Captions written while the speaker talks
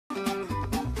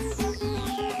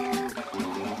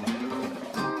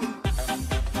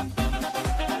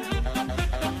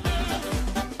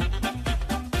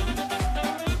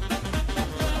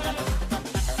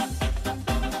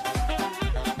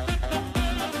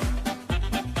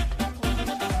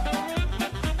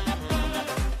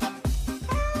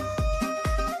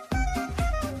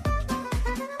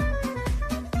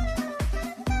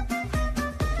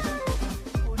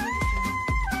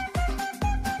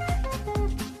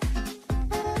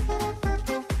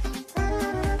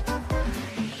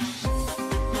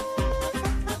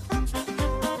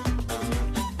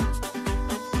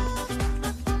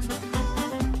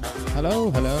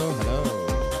Hello, hello, hello.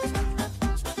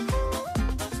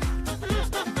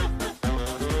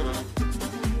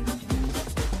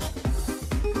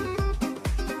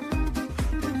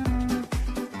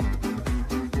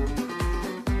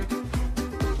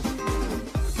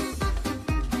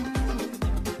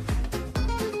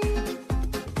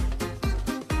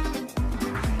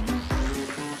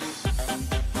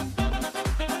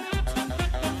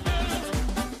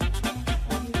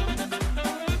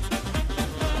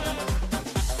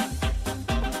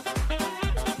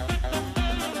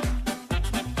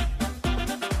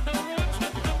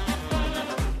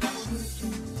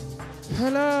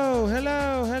 Hello,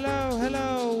 hello, hello,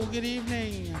 hello. Good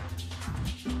evening.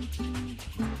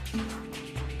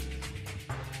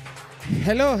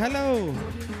 Hello, hello.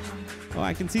 Oh,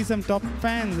 I can see some top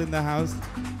fans in the house.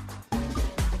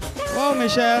 Oh,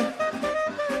 Michelle.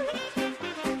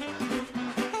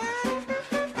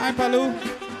 Hi, Palu.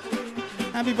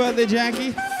 Happy birthday,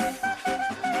 Jackie.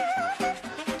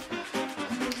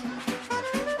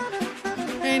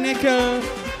 Hey, Nickel.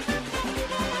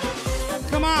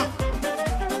 Come on.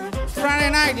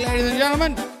 Friday night, ladies and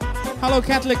gentlemen. Hello,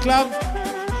 Catholic Club.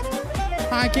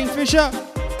 Hi, Kingfisher.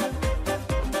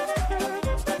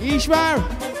 Ishwar.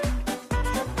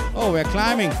 Oh, we're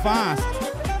climbing fast.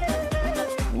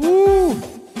 Woo.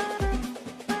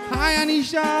 Hi,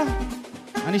 Anisha.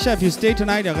 Anisha, if you stay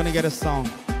tonight, you're going to get a song.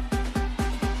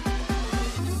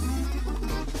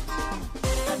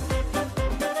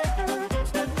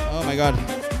 Oh, my God.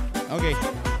 Okay.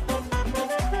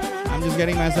 I'm just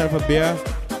getting myself a beer.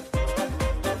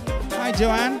 Hi,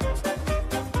 Joanne.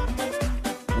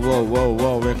 Whoa, whoa,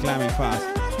 whoa, we're climbing fast.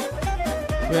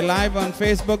 We're live on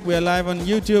Facebook, we're live on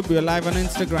YouTube, we're live on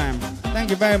Instagram. Thank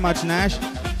you very much, Nash.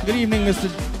 Good evening,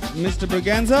 Mr.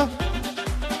 Braganza.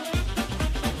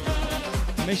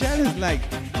 Michelle is like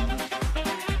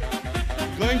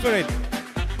going for it.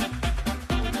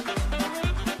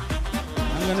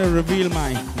 I'm gonna reveal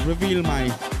my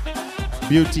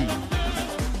beauty.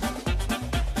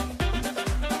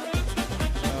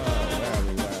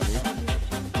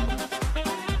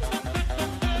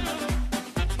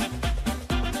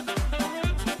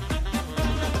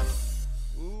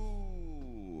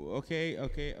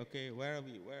 Okay. Where are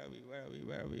we?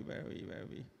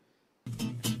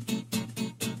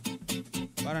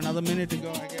 About another minute to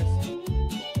go, I guess.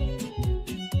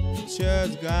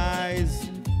 Cheers, guys.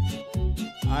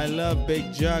 I love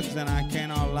big jugs and I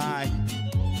cannot lie.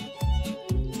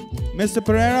 Mr.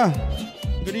 Pereira,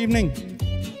 good evening.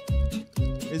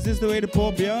 Is this the way to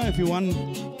pour beer if you want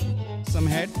some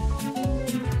head?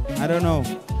 I don't know.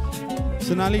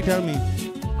 Sonali, tell me.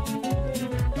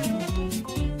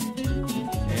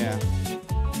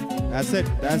 That's it.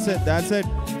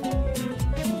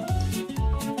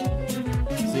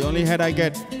 It's the only head I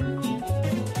get.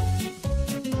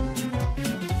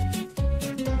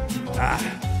 Ah,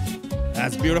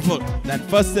 that's beautiful. That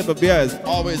first sip of beer is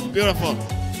always beautiful.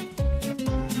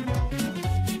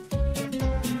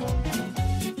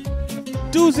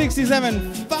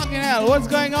 $2.67. Fucking hell, what's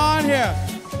going on here?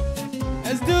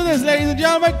 Let's do this, ladies and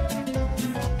gentlemen.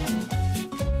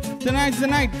 Tonight's the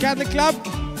night. Catholic Club.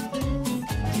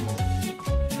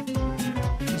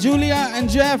 Julia and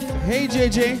Jeff. Hey,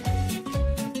 JJ.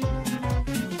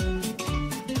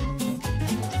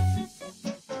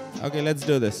 Okay, let's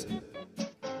do this.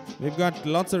 We've got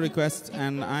lots of requests,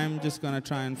 and I'm just going to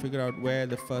try and figure out where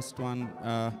the first one...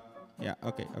 yeah,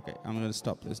 okay. I'm going to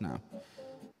stop this now.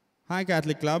 Hi,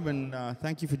 Catholic Club, and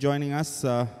thank you for joining us.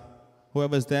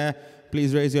 Whoever's there,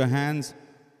 please raise your hands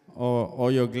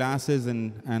or your glasses,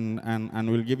 and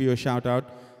we'll give you a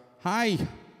shout-out. Hi.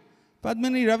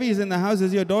 Padmini Ravi is in the house.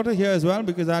 Is your daughter here as well?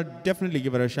 Because I'll definitely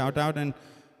give her a shout out, and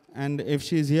if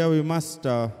she's here, we must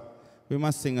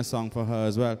sing a song for her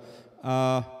as well.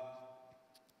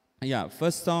 Yeah,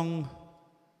 first song.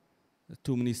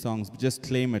 Too many songs. Just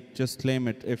claim it. Just claim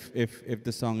it if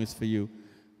the song is for you.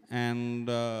 And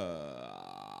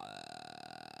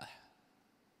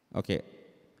okay,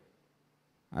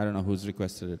 I don't know who's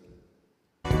requested it.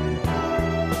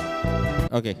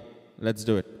 Okay, let's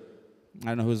do it. I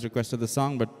don't know who's requested the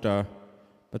song, but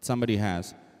somebody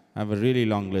has. I have a really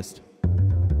long list.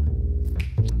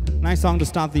 Nice song to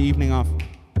start the evening off.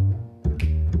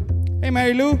 Hey,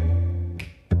 Mary Lou.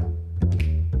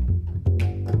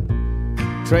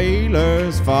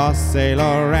 Trailers for sale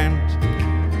or rent.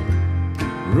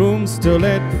 Rooms to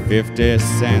let 50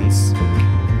 cents.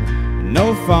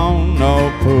 No phone,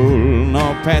 no pool,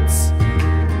 no pets.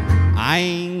 I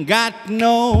ain't got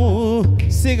no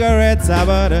cigarettes. How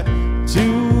about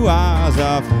 2 hours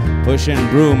of pushing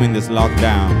broom in this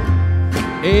lockdown?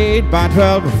 8 by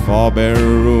 12,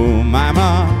 4-bedroom. I'm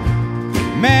a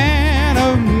Man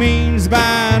of means,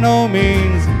 by no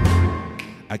means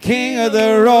a king of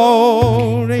the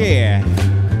road, yeah.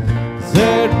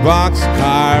 Third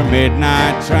boxcar,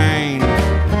 midnight train,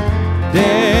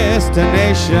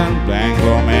 destination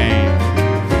Bangor, Maine.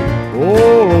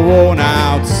 Old worn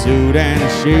out suit and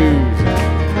shoes,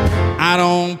 I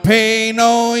don't pay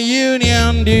no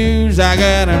union dues. I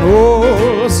got an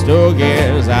old stogie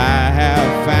I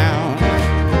have found,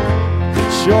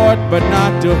 short but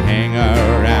not to hang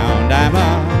around. I'm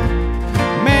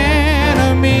a man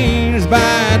of means,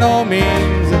 by no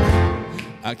means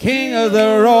a king of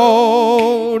the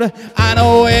road. I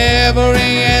know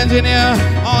every engineer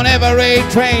on every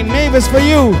train. Mavis for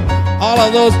you, all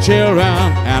of those children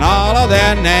and all of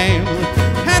their names,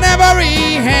 and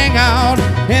every hangout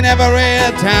in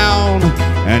every town,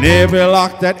 and every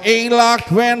lock that ain't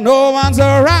locked when no one's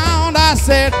around. I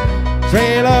said,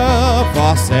 trailer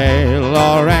for sale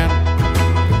or rent,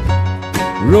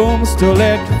 rooms to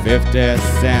let 50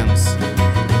 cents.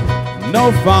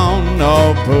 No phone,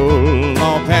 no pool,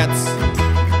 no pets.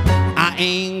 I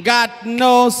ain't got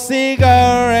no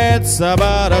cigarettes,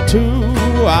 but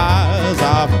 2 hours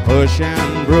of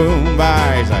pushing broom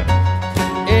by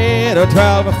 8 or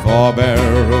 12 a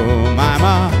 4-bedroom. I'm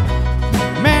a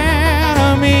man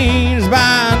of means,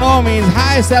 by no means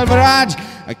high self-garage,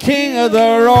 a king of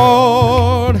the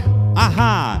road.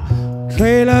 Aha!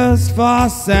 Trailers for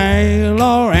sale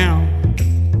around,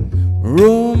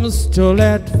 rooms to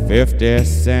let 50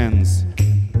 cents.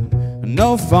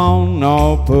 No phone,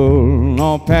 no pool,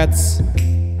 no pets.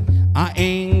 I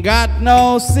ain't got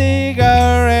no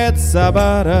cigarettes,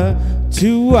 but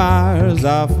 2 hours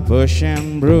of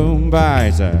pushing broom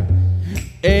buys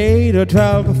 8 or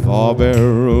 12 a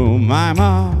 4-bedroom. I'm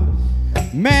a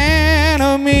man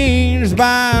of means,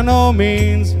 by no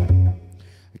means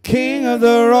king of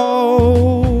the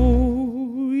road.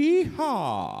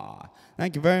 Yeehaw.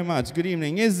 Thank you very much. Good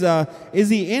evening. Is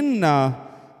he in?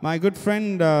 My good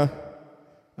friend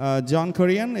John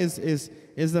Korean is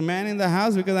the man in the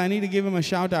house, because I need to give him a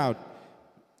shout out.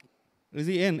 Is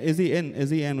he in? Is he in?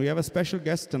 Is he in? We have a special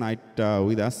guest tonight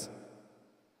with us,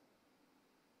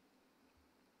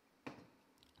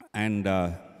 and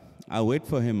I'll wait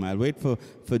for him. I'll wait for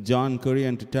John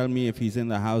Korean to tell me if he's in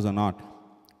the house or not.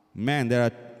 Man, there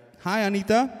are. Hi,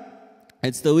 Anita.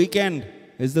 It's the weekend.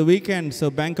 It's the weekend,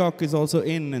 so Bangkok is also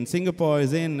in, and Singapore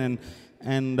is in, and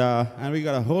we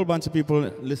got a whole bunch of people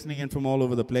listening in from all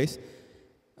over the place.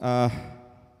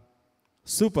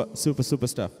 Super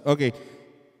stuff. Okay,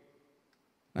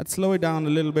 let's slow it down a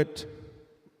little bit.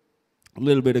 A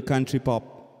little bit of country pop,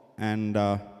 and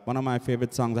one of my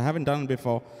favorite songs. I haven't done it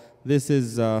before. This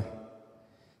is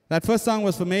that first song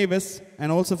was for Mavis,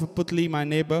 and also for Putli, my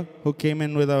neighbor, who came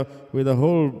in with a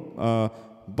whole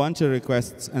bunch of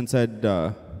requests and said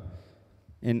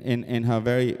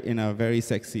in a very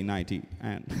sexy nightie.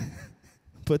 And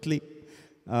Putli,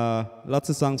 lots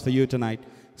of songs for you tonight.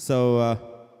 So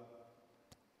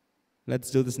let's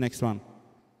do this next one.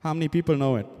 How many people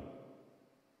know it?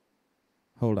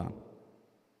 Hold on.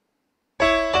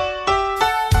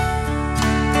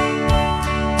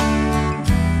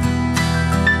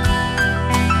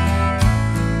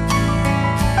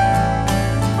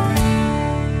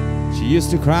 She used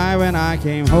to cry when I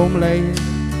came home late.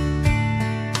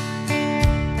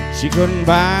 She couldn't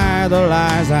buy the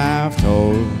lies I've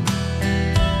told.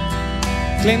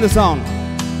 Clean the song.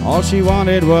 All she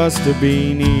wanted was to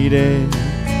be needed,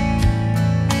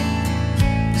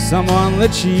 someone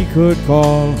that she could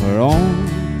call her own.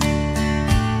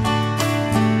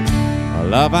 A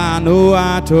love I knew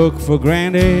I took for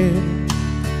granted,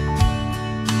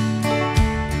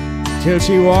 till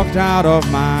she walked out of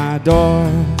my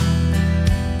door.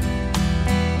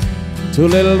 Too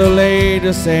little too late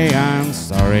to say I'm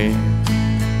sorry.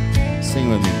 Sing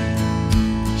with me.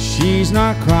 She's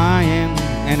not crying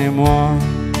anymore.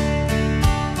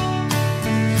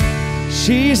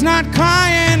 She's not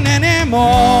crying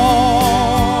anymore.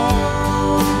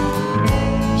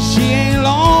 She ain't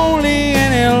lonely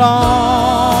any longer.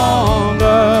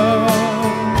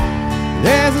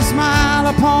 There's a smile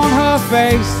upon her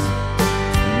face.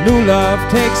 New love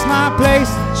takes my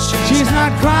place. She's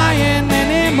not crying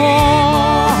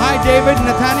anymore. Hi David,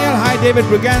 Nathaniel. Hi David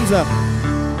Braganza.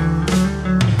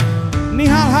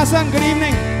 Nihal Hassan, good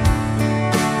evening.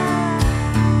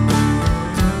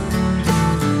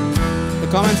 The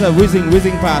comments are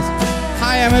whizzing past.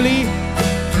 Hi Emily.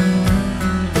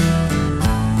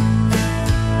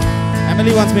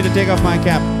 Emily wants me to take off my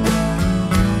cap.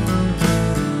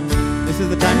 This is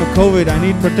the time of COVID. I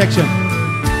need protection.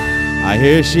 I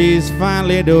hear she's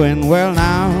finally doing well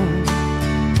now.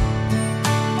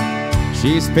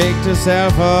 She's picked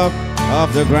herself up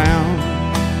off the ground.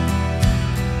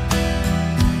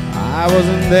 I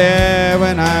wasn't there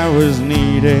when I was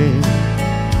needed.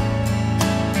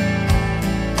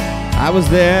 I was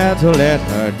there to let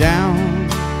her down.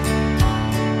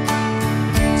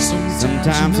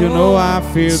 Sometimes you know I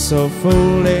feel so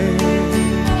foolish.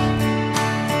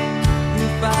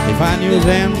 If I knew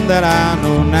then that I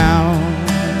know now,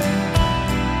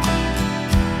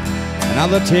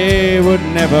 another tear would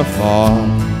never fall,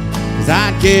 'cause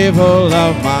I'd give her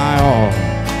love my all.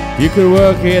 You could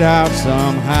work it out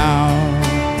somehow.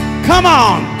 Come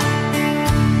on!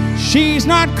 She's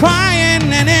not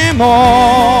crying anymore.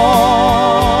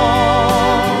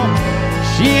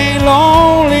 She ain't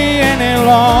lonely any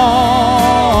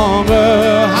longer.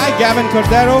 Hi, Gavin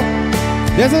Cordero.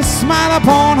 There's a smile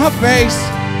upon her face.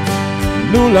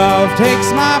 New love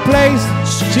takes my place.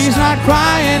 She's not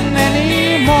crying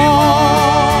anymore.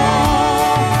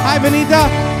 Hi, Benita.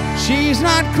 She's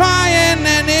not crying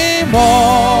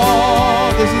anymore.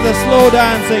 This is a slow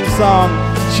dancing song.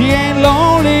 She ain't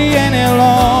lonely any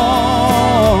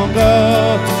longer.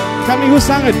 Tell me who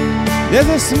sang it. There's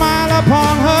a smile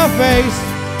upon her face.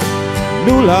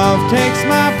 New love takes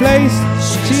my place.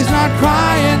 She's not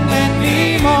crying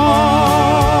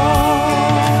anymore.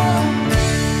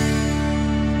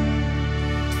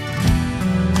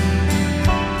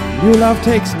 New love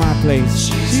takes my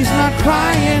place. She's not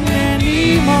crying anymore.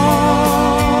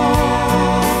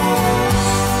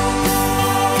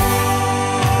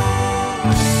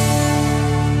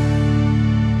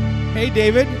 Hey,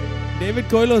 David. David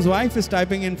Coelho's wife is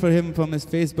typing in for him from his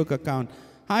Facebook account.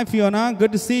 Hi, Fiona.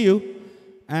 Good to see you.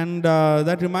 And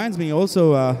that reminds me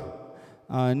also,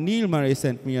 Neil Murray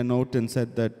sent me a note and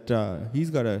said that he's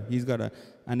got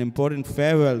an important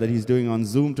farewell that he's doing on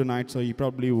Zoom tonight, so he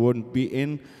probably won't be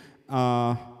in.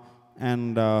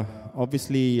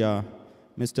 Obviously,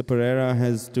 Mr. Pereira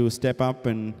has to step up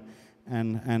and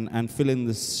fill in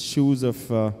the shoes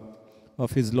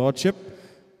of his lordship.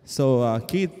 So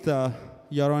Keith,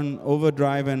 you're on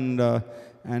overdrive and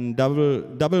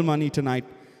double money tonight.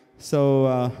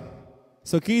 So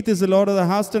Keith is the lord of the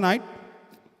house tonight.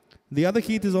 The other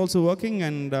Keith is also working,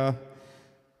 and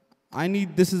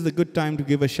this is a good time to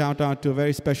give a shout out to a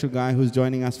very special guy who's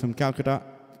joining us from Calcutta.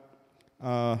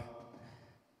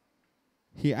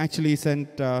 He actually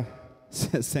sent a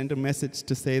message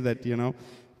to say that, you know,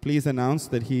 please announce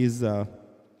that he's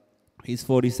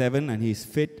 47 and he's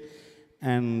fit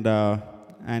and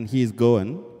he's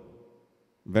going.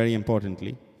 Very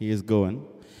importantly, he is going,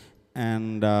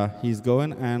 and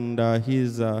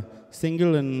he's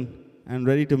single and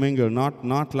ready to mingle.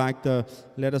 Not like the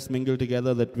let us mingle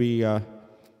together that we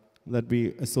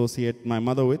associate my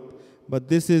mother with. But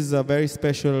this is a very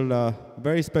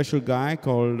special guy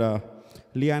called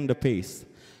Leander Pace.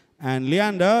 And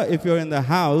Leander, if you're in the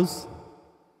house,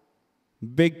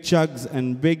 big chugs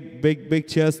and big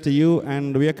cheers to you.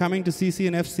 And we are coming to CC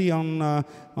and FC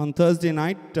on Thursday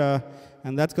night,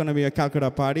 and that's going to be a Calcutta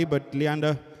party. But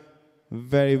Leander,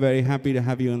 very, very happy to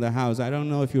have you in the house. I don't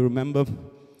know if you remember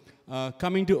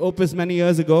coming to Opus many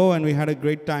years ago, and we had a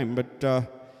great time.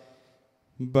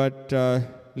 But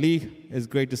Lee, it's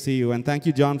great to see you. And thank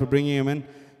you, John, for bringing him in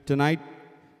tonight.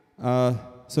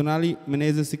 Sonali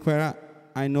Menezes Siqueira,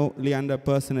 I know Leander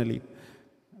personally,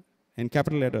 in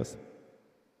capital letters.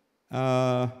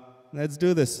 Let's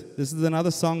do this. This is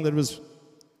another song that was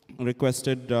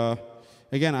requested.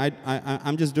 Again,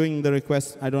 I'm just doing the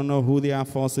request. I don't know who they are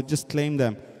for, so just claim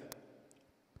them.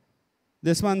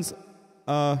 This one's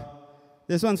for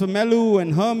Melu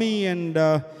and Hermie and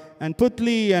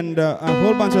Putli and a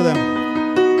whole bunch of them.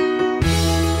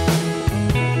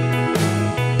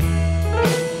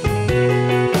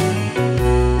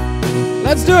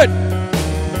 Let's do it.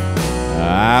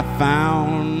 I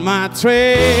found my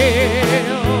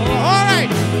trail, all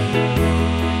right,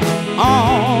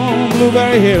 on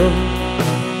Blueberry Hill,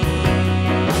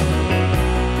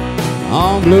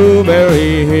 on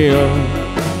Blueberry Hill.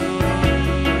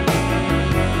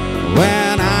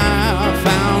 When I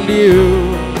found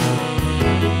you,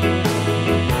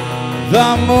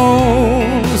 the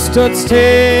moon stood still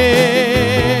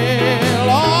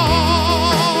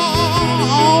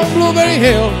on Blueberry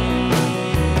Hill,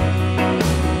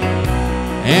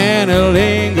 and it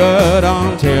lingered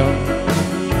until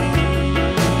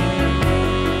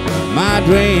my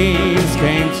dreams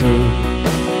came true.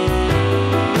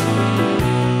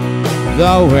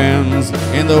 The winds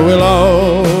in the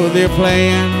willow, they're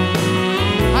playing,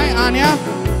 hi Anya,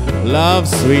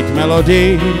 love's sweet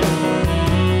melody.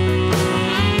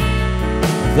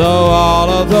 Though all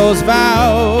of those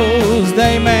vows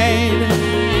they made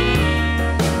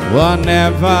were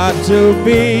never to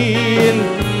be.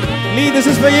 Lee, this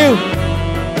is for you.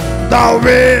 Though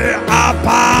we're apart,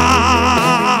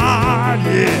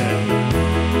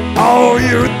 yeah. Oh,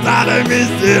 you thought of me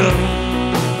still.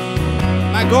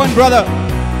 My going brother.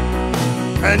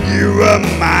 And you were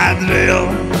my thrill.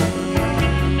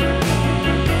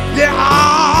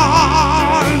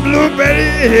 Yeah, on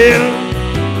Blueberry Hill.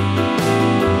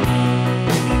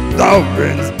 The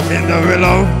winds in the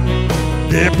willow,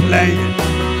 they play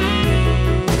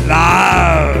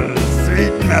loud,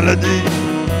 sweet melody.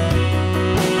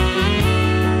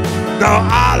 Though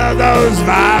all of those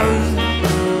vows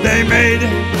they made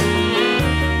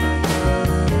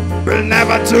will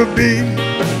never to be.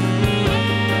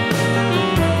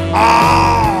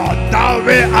 Oh, though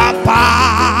we're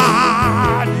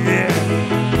apart, yeah.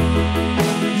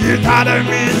 You thought of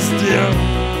me still.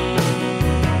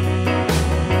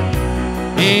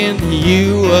 And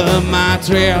you were my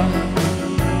trail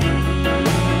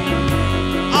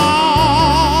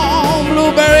on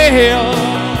Blueberry Hill.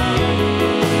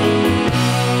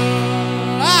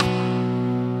 Ah!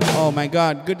 Oh my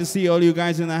God, good to see all you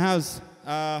guys in the house.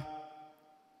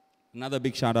 Another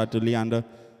big shout out to Leander.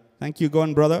 Thank you,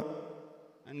 Gone brother.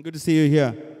 And good to see you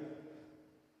here.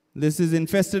 This is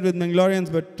infested with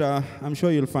Mangalorians, but I'm sure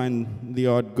you'll find the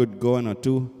odd good Goan or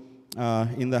two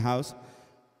in the house.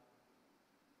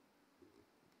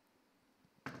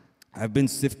 I've been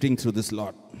sifting through this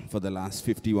lot for the last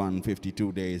 51,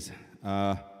 52 days.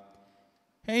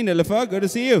 Hey, Nilofer, good to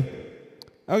see you.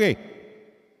 Okay.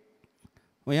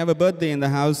 We have a birthday in the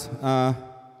house.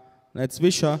 Let's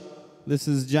wish her. This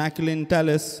is Jacqueline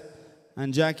Tellis.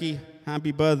 And Jackie,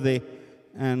 happy birthday.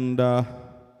 And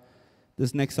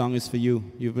this next song is for you.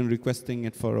 You've been requesting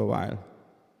it for a while.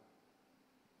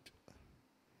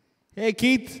 Hey,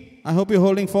 Keith, I hope you're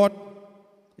holding fort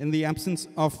in the absence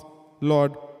of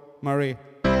Lord Murray.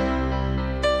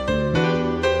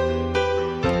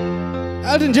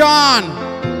 Elton John.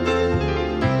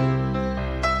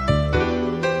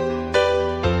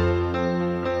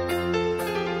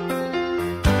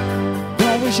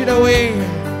 Don't wish it away.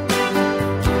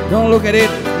 Don't look at it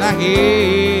like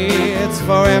it's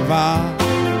forever.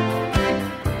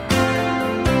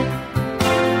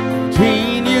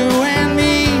 Between you and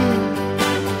me,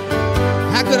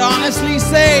 I could honestly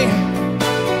say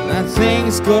that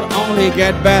things could only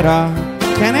get better.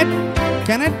 Can it?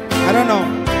 Can it? I don't know.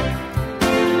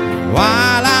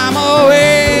 While I'm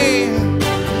away,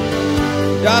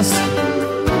 dust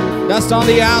on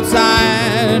the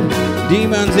outside,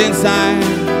 demons inside.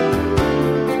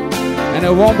 And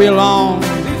it won't be long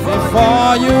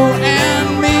before you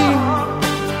and me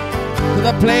to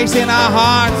the place in our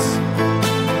hearts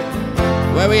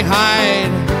where we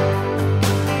hide.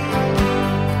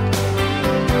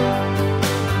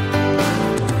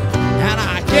 And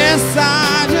I guess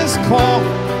I just call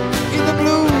it the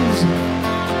blues.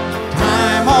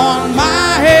 Time on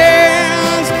my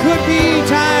hands could be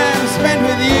time spent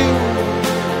with you,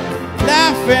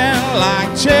 laughing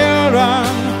like children,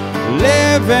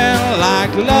 living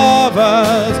like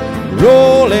lovers,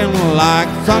 rolling like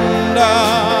thunder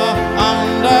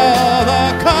under the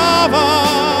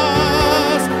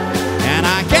covers. And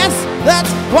I guess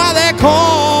that's why they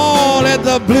call it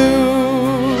the blues.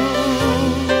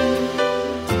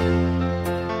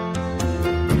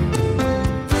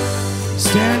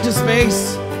 Stare into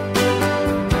space,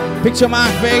 picture my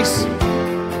face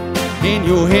in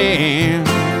your hand.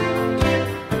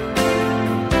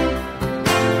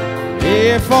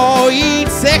 For each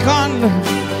second,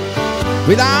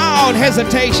 without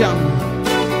hesitation,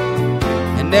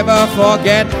 and never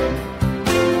forget,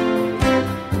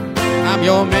 I'm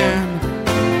your man.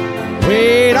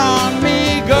 Wait on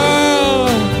me, girl.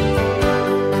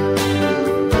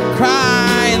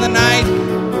 Cry in the night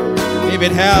if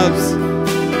it helps,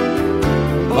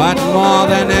 but more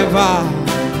than ever,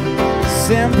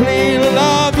 simply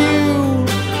love you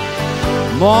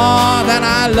more than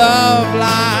I love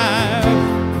life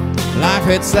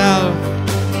itself.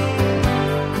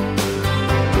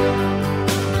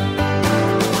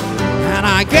 And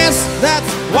I guess that's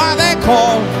why they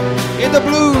call it the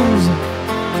blues.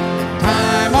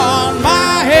 Time on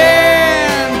my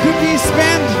hand could be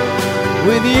spent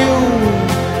with you,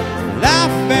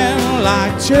 laughing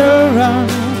like children,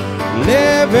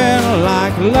 living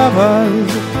like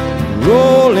lovers,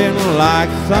 rolling like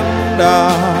thunder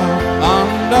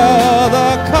under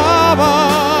the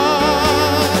covers.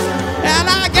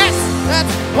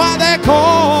 Why they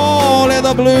call it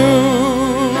the blues.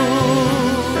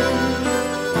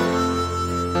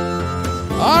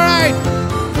 All right.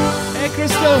 Hey,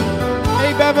 Crystal.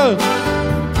 Hey, Bevel.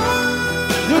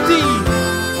 Zuti.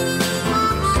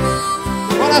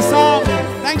 last song.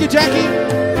 Thank you, Jackie.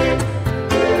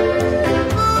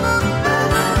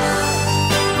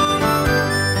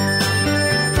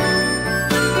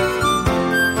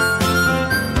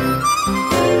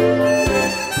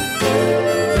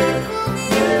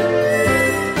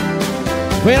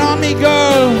 Wait on me,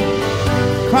 girl,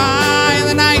 cry in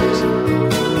the night.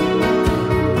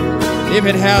 If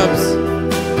it helps,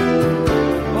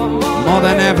 more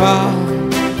than ever,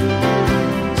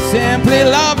 simply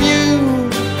love you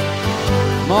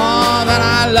more than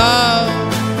I love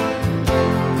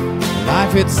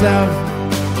life itself.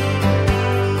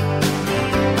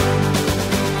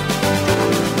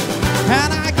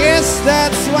 And I guess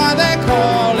that's why they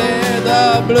call it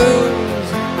the blues.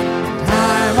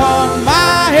 Time on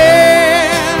my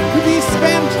head to be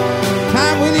spent,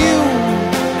 time with you,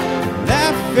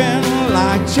 laughing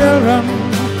like children,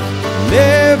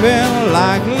 living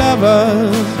like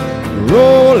lovers,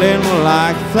 rolling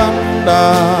like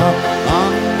thunder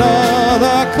under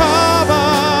the covers.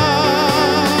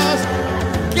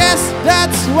 Guess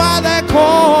that's why they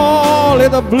call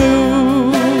it the blues.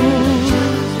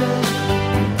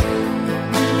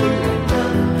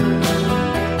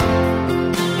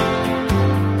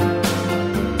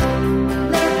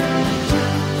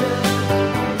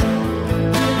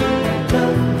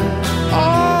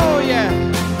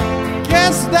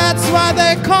 That's why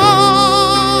they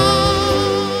call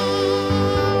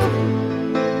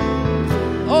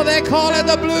it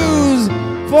the blues.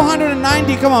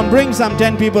 490, come on, bring some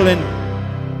 10 people in.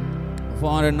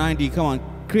 490, come on,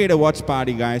 create a watch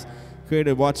party, guys. Create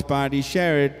a watch party,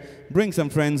 share it, bring some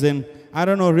friends in. I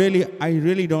don't know, I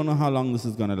really don't know how long this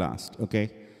is gonna last,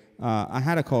 okay? I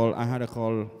had a call a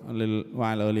little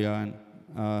while earlier, and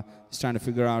just trying to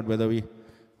figure out whether we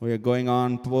are going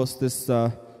on post this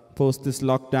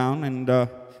lockdown and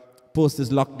post this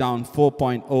lockdown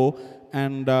 4.0,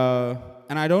 and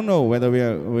I don't know whether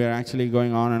we are actually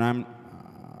going on, and I'm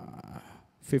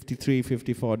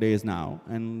 54 days now,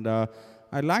 and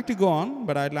I'd like to go on,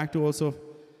 but I'd like to also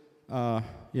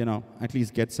you know, at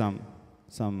least get some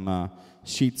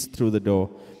sheets through the door.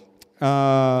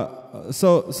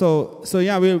 So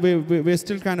yeah, we're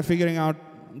still kind of figuring out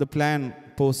the plan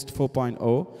post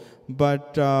 4.0,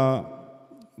 but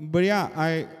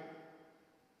yeah,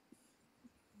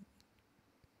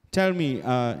 tell me,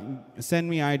 send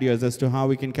me ideas as to how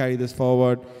we can carry this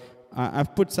forward.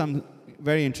 I've put some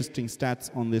very interesting stats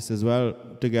on this as well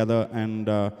together, and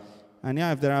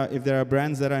yeah, if there are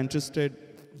brands that are interested,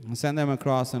 send them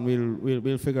across, and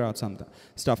we'll figure out some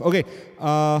stuff. Okay,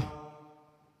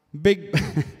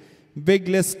 big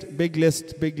list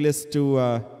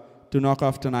to knock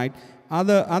off tonight.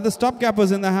 Other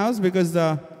stopgappers in the house, because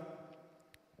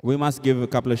we must give a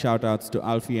couple of shout outs to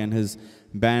Alfie and his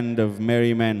band of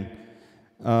merry men.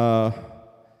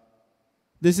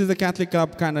 This is a Catholic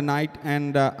Club kind of night,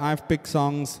 and I've picked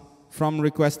songs from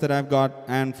requests that I've got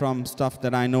and from stuff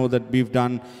that I know that we've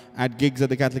done at gigs at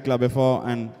the Catholic Club before,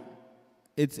 and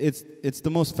it's the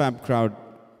most fab crowd.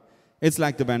 It's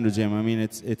like the Banjo Gym. I mean,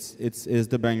 it's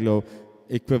the Bangalore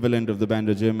equivalent of the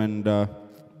Banjo Gym, and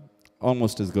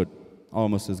almost as good.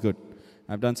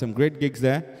 I've done some great gigs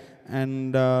there,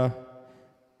 and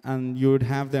you would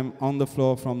have them on the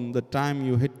floor from the time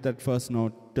you hit that first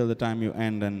note till the time you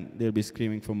end, and they'll be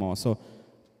screaming for more. So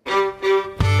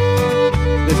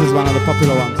this is one of the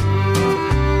popular ones.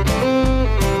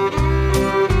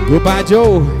 Goodbye,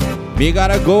 Joe. Me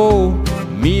gotta go.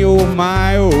 Me oh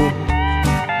my oh.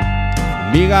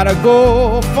 Me gotta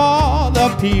go for the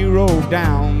P-road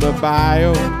down the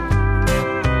bayou.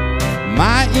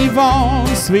 My Yvonne,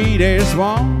 sweetest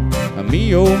one.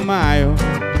 Me oh my oh.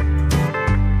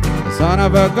 Son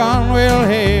of a gun will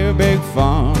have big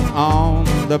fun on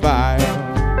the bayou.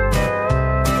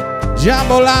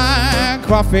 Jambalaya,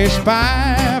 crawfish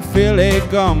pie, filet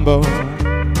gumbo.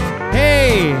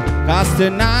 Hey, 'cause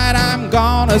tonight I'm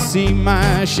gonna see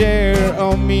my share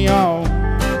of me own.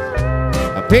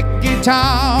 A pick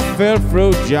guitar, fill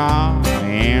fruit jar,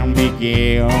 and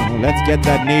begin. Let's get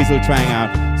that nasal twang out.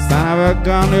 Son of a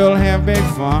gun, you'll have big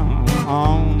fun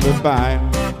on the bayou.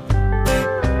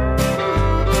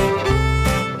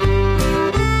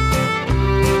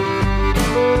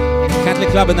 Catholic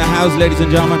Club in the house, ladies and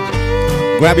gentlemen.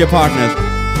 Grab your partners.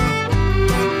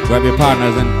 Grab your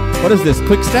partners, and what is this?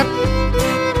 Quick step?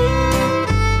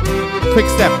 Quick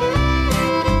step.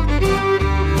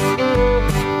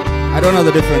 I don't know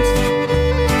the difference.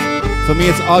 For me,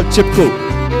 it's all chip cool.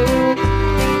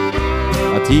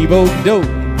 A T-boat dough,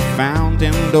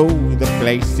 fountain dough, the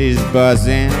place is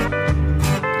buzzing.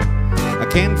 A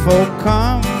kinfolk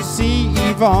come see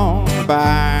Yvonne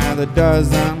by the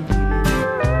dozen.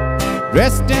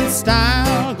 Dressed in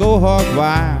style, go hog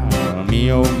wild,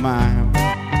 me oh my.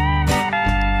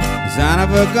 Son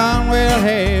of a gun will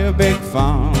have big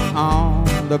fun on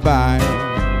the bayou.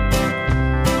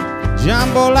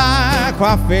 Jambalaya,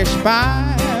 crawfish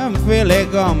pie, and filet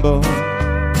gumbo.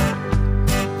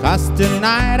 'Cause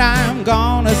tonight I'm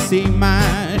gonna see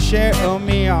my share of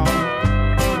meal.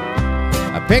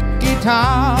 A pick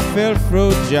guitar, fill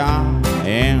fruit jar,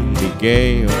 and be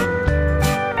gay.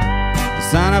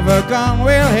 The son of a gun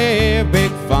will have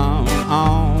big fun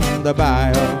on the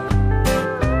bayou.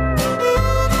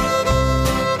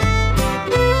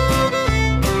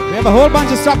 We have a whole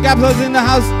bunch of stopgappers in the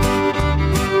house.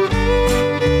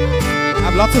 I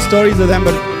have lots of stories of them,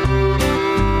 but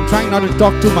I'm trying not to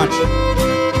talk too much.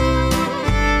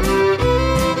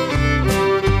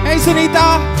 Hey,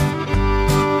 Sunita!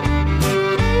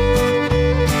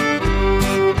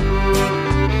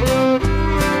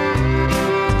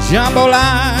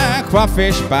 Jambalaya,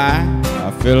 crawfish pie, a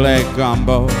filet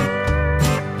gumbo.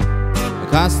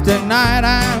 'Cause tonight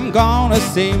I'm gonna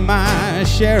see my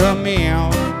share of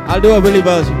meal. I'll do a Willie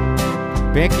version.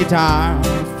 Pick guitar,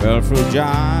 fill fruit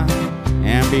jar,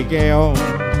 and be gay old.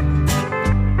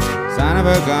 Son of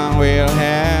a gun, we'll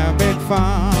have big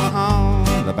fun on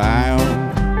the bayou.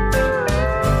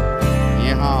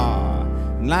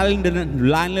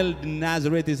 Lionel de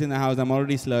Nazareth is in the house. I'm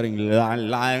already slurring.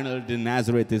 Lionel de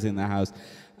Nazareth is in the house.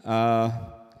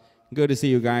 Good to see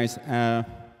you guys.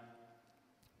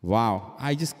 Wow,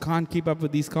 I just can't keep up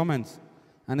with these comments.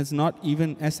 And it's not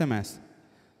even SMS.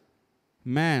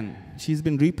 Man, she's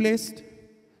been replaced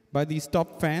by these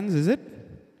top fans, is it?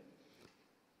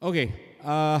 Okay.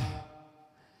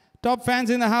 Top fans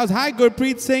in the house. Hi,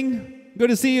 Gurpreet Singh. Good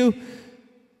to see you.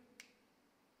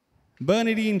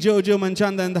 Bernadine, Jojo,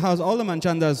 Manchanda in the house. All the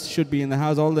Manchandas should be in the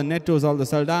house. All the Nettos, all the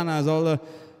Saldanas, all the...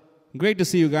 Great to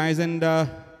see you guys. And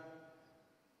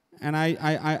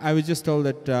I was just told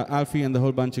that Alfie and the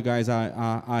whole bunch of guys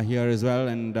are here as well.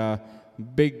 And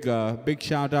big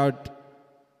shout out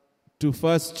to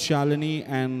first Shalini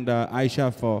and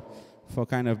Aisha for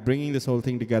kind of bringing this whole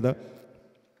thing together.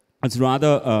 It's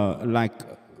rather like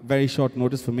very short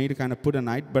notice for me to kind of put a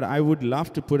night, but I would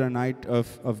love to put a night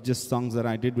of just songs that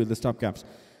I did with the Stopcaps.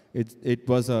 It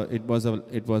was a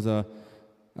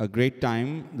great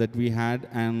time that we had,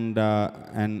 and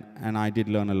I did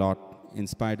learn a lot in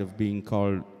spite of being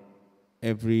called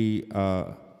every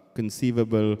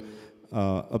conceivable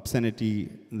obscenity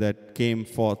that came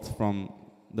forth from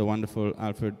the wonderful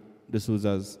Alfred de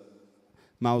Souza's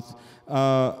mouth.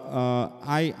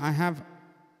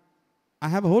 I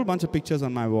have a whole bunch of pictures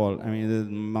on my wall. I mean, there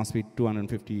must be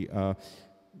 250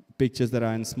 pictures that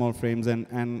are in small frames,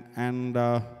 and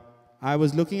I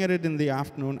was looking at it in the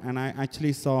afternoon, and I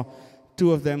actually saw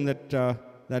two of them that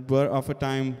were of a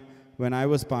time when I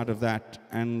was part of that.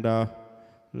 And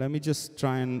let me just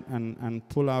try and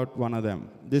pull out one of them.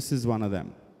 This is one of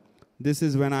them. This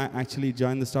is when I actually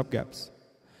joined the Stopgaps,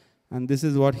 and this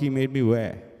is what he made me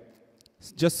wear.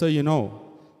 Just so you know.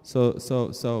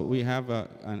 So we have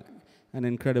an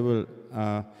incredible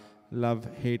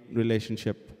love-hate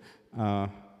relationship.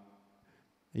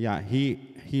 Yeah,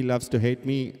 he loves to hate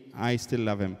me. I still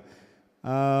love him.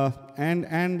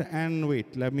 And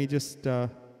wait, let me just pull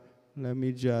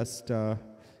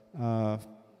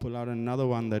out another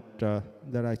one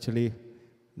that actually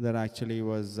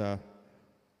was.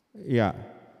 Yeah,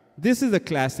 this is a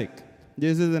classic.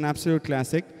 This is an absolute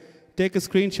classic. Take a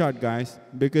screenshot, guys,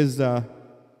 because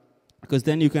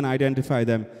then you can identify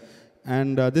them.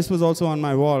 And this was also on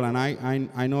my wall, and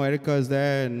I know Erica is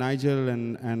there, and Nigel,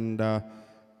 and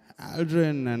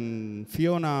Aldrin, and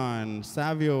Fiona, and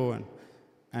Savio,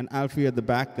 and Alfie at the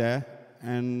back there.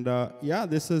 And yeah,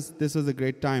 this was a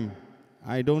great time.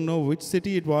 I don't know which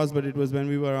city it was, but it was when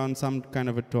we were on some kind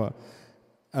of a tour.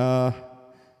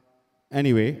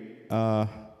 Anyway,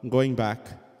 going back,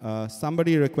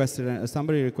 somebody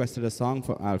requested a song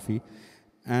for Alfie,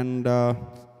 and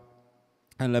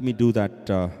let me do that.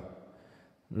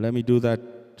 Let me do that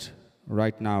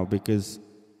right now, because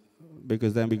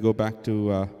then we go back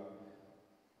to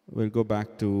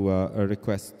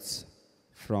requests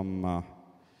from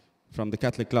the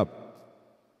Catholic Club.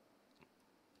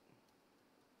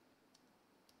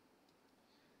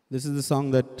 This is the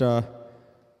song that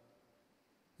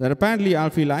apparently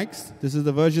Alfie likes. This is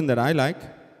the version that I like.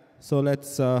 So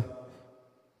let's.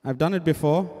 I've done it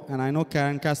before, and I know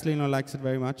Karen Castellino likes it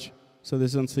very much. So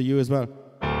this one's for you as well.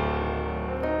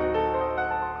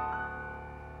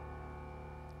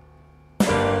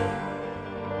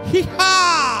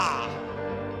 Hee-haw!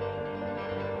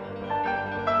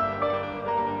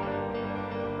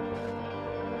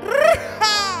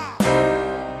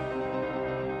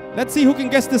 Let's see who can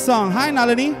guess this song. Hi,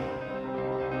 Nalini.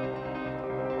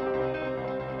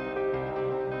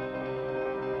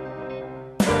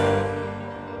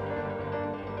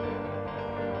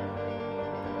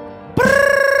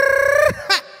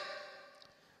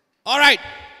 All right,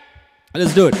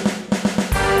 let's do it.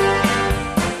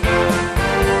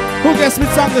 Who guessed which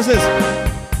song this is?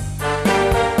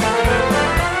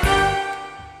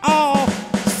 Oh,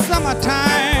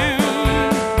 summertime,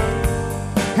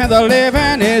 and the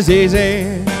living is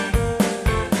easy.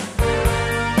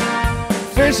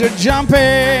 Fish are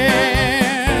jumping,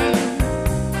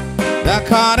 the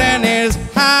cotton is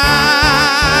high.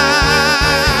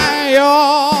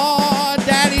 Your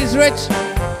daddy's rich,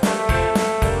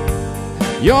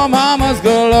 your mama's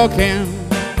good looking.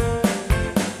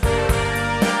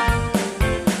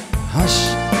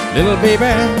 Hush, little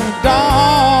baby,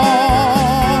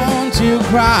 don't you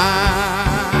cry.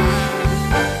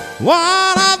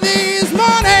 One of these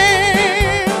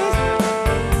mornings,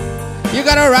 you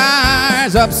gotta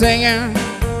rise up singing,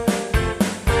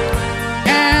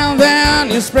 and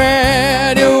then you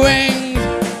spread your wings.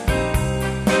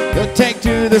 You'll take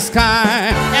to the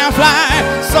sky and fly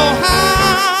so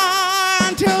high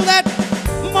until that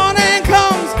morning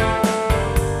comes.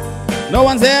 No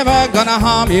one's ever gonna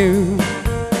harm you,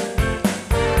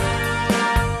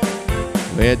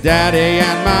 with daddy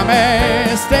and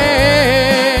mommy standing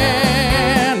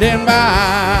by.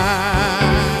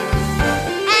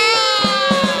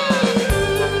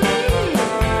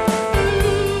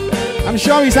 I'm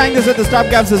sure we sang this at the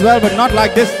stopgaps as well, but not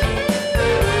like this.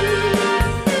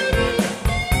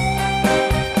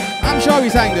 I'm sure we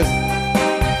sang this.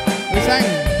 We sang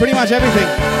pretty much everything.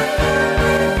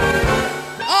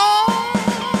 Oh!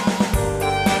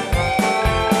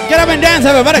 Get up and dance,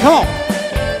 everybody, come on.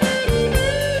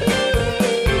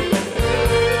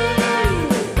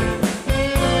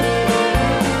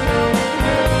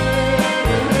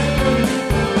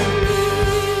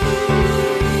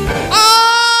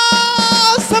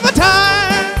 Oh,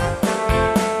 summertime,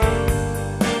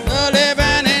 the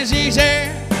living is easy.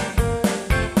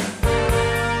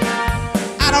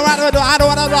 I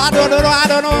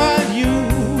don't know you,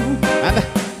 and the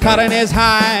cotton is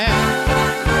high.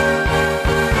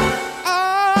 Oh,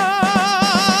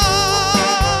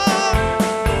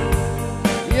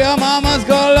 your mama's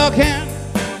good looking.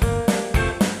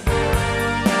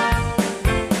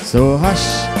 So hush,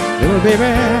 little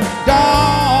baby, don't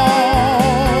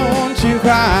you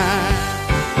cry.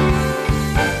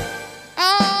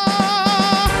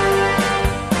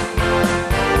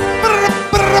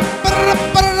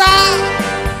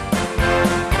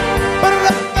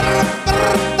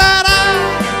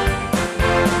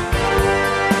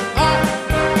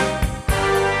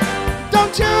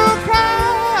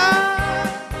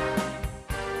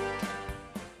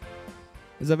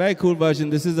 It's a very cool version.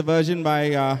 This is a version by,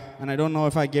 and I don't know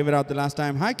if I gave it out the last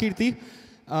time. Hi, Kirti.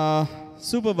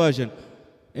 Super version.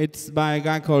 It's by a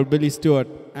guy called Billy Stewart,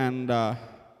 and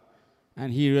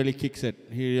he really kicks it.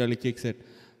 He really kicks it.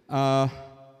 Yeah,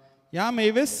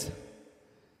 Mavis,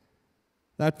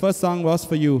 that first song was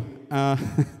for you.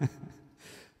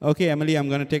 Okay, Emily, I'm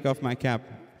going to take off my cap.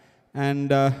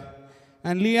 And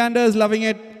Leander is loving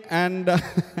it. And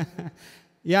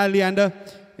yeah, Leander,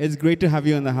 it's great to have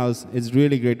you in the house. It's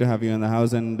really great to have you in the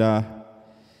house. And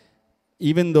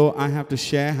even though I have to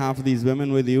share half of these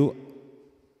women with you,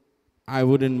 I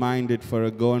wouldn't mind it for a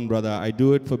Goan brother. I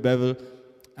do it for Bevel,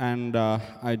 and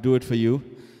I do it for you.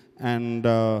 And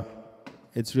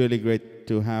it's really great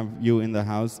to have you in the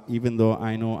house, even though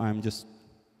I know I'm just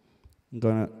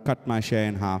going to cut my share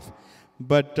in half.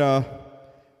 But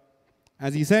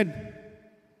as he said,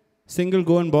 single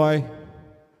Goan boy,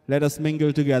 let us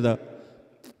mingle together.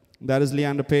 That is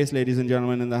Leander Pace, ladies and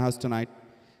gentlemen, in the house tonight.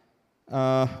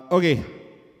 Okay,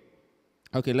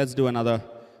 let's do another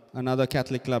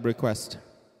Catholic club request.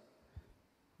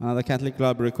 Another Catholic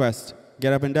club request.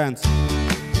 Get up and dance.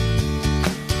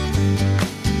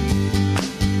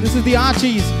 This is the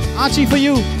Archies. Archie for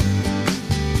you.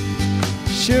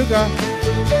 Sugar.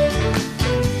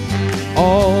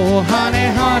 Oh,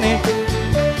 honey, honey,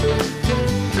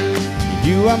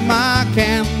 you are my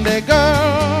candy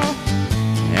girl,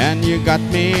 and you got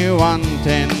me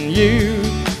wanting you.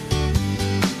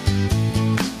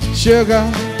 Sugar.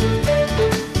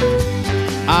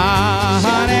 Ah,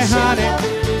 honey, honey,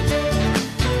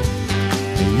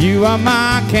 you are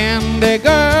my candy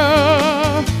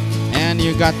girl, and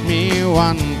you got me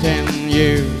wanting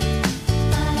you.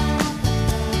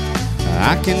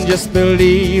 I can just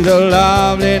believe the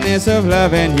loveliness of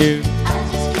loving you.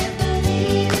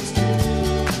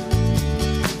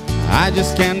 I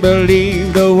just can't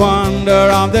believe the wonder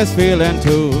of this feeling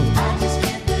too.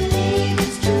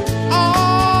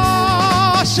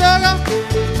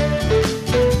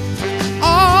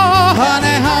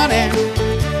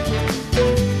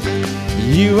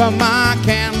 You are my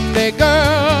candy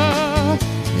girl,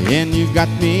 and you got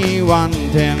me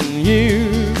wanting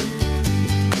you.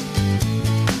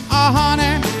 Oh,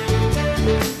 honey.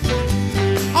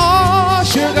 Oh,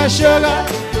 sugar, sugar.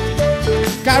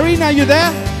 Karina, you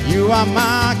there? You are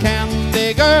my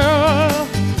candy girl,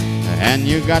 and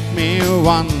you got me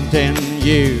wanting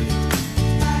you.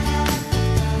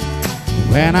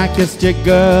 When I kissed you,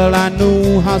 girl, I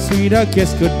knew how sweet a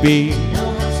kiss could be.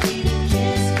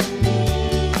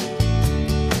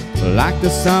 Like the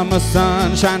summer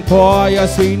sunshine, pour your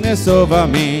sweetness over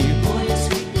me.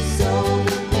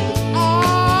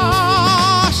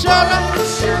 Oh, sugar.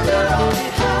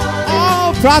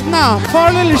 Oh, Pratna, pour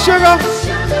a little sugar.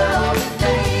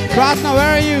 Pratna,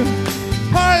 where are you?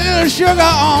 Pour a little sugar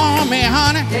on me,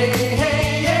 honey. Hey,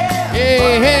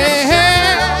 hey,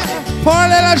 hey. Pour a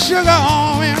little sugar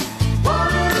on me.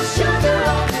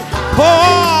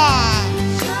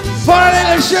 Pour a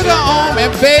little sugar on me,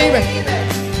 baby.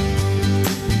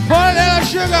 Pour a little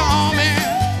sugar on me.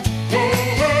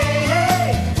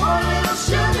 Pour a little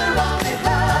sugar on me,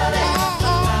 honey.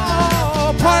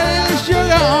 Oh, pour a little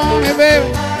sugar on me, baby.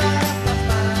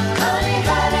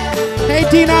 Hey,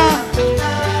 Tina.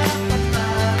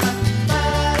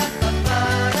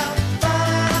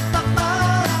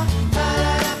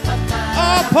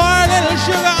 Oh, pour a little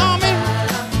sugar on me.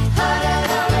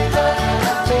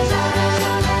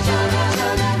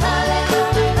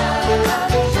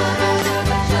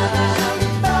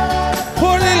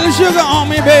 Pour a little sugar on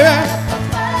me, baby.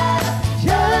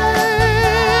 Yeah.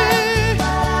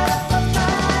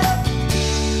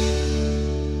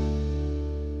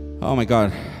 Oh my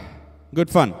God. Good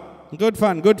fun. Good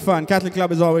fun. Good fun. Catholic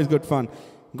Club is always good fun.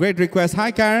 Great request.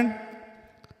 Hi, Karen.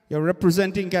 You're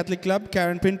representing Catholic Club,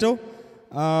 Karen Pinto.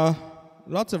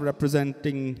 Lots of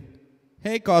representing.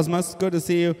 Hey, Cosmos. Good to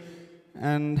see you.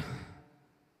 And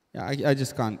yeah, I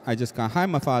just can't. Hi,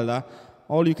 Mafalda.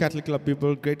 All you Catholic Club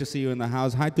people, great to see you in the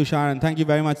house. Hi, Tushar, and thank you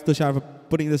very much, Tushar, for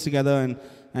putting this together,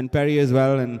 and Perry as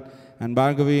well, and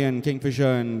Bhargavi, and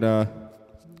Kingfisher, and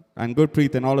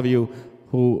Gurpreet, and all of you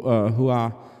who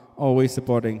are always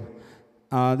supporting.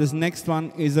 This next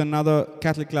one is another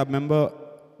Catholic Club member,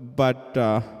 but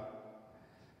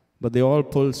they all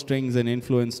pull strings and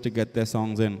influence to get their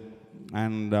songs in,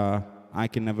 and I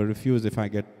can never refuse if I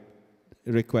get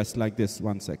requests like this.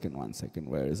 One second,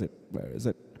 where is it?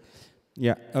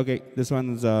 Yeah, okay, this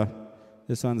one's a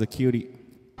cutie.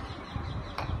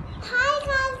 Hi,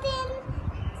 Carlton.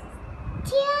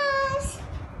 Cheers.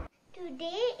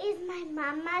 Today is my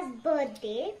mama's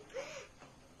birthday.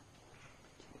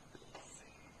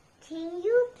 Can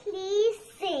you please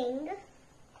sing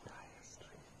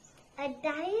a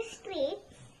Dire Straits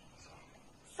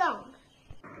song?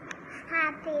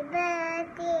 Happy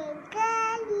birthday,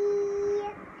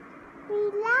 girlie. We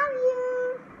love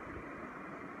you.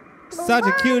 Such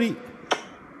a cutie.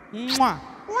 Mwah.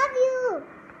 Love you.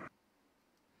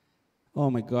 Oh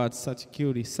my God, such a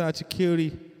cutie.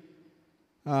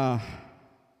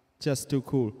 Just too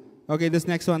cool. Okay, this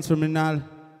next one's from Rinal.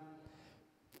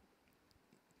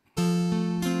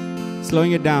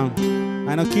 Slowing it down.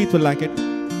 I know Keith would like it.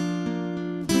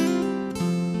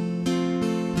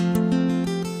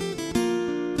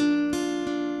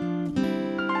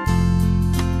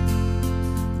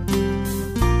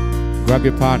 Grab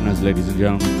your partners, ladies and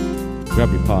gentlemen.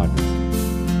 Grab your partners.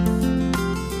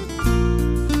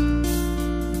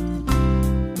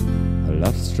 A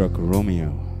love-struck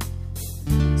Romeo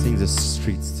sings the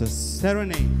streets a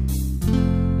serenade,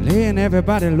 laying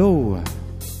everybody low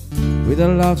with a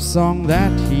love song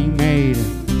that he made.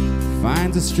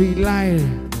 Finds a street light,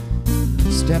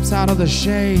 steps out of the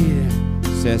shade,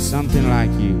 says something like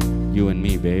you and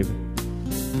me, baby.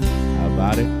 How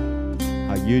about it?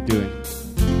 How you doing?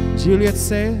 Juliet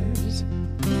says,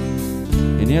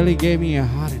 he nearly gave me a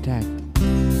heart attack.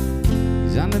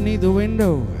 He's underneath the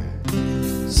window,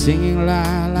 singing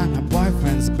loud like my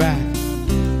boyfriend's back.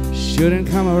 Shouldn't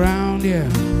come around here,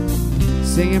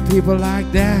 singing people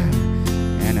like that.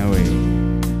 Anyway,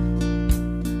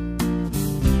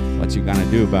 what you gonna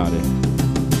do about it?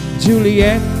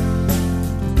 Juliet,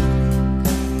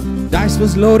 dice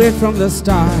was loaded from the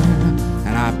start,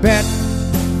 and I bet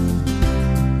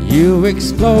you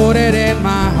exploded in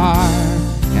my heart.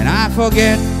 And I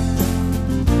forget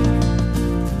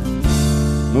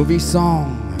movie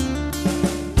song.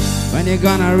 When you're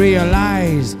gonna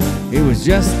realize it was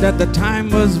just that the time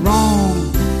was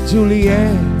wrong.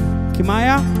 Juliet,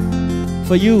 Kimaya,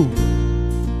 for you,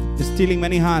 is stealing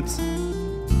many hearts.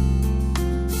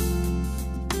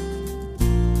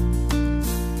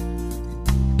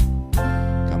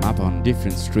 Come up on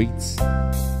different streets.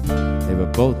 They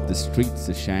were both the streets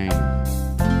of shame,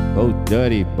 both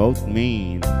dirty, both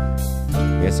mean.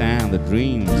 Yes, and the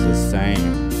dream's the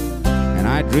same. And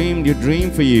I dreamed your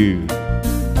dream for you.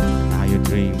 Now your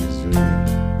dream is real.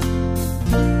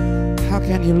 How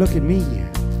can you look at me?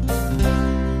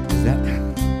 Is that?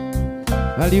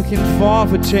 Well, you can fall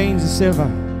for chains of silver.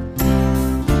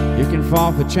 You can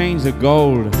fall for chains of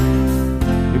gold.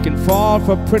 You can fall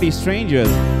for pretty strangers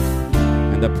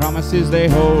and the promises they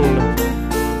hold.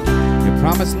 You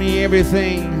promised me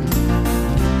everything.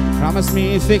 Promised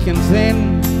me thick and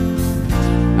thin.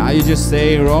 Now you just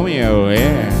say Romeo,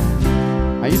 yeah.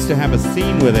 I used to have a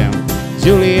scene with him.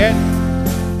 Juliet,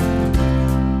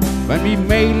 when we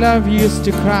made love, you used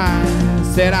to cry.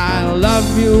 Said I love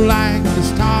you like the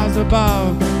stars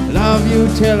above. Love you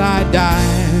till I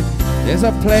die. There's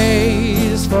a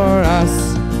place for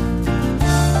us.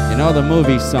 You know the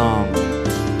movie song.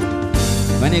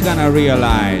 When you gonna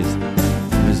realize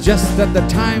it was just that the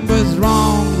time was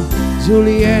wrong.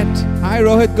 Juliet. Hi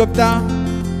Rohit Gupta.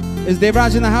 Is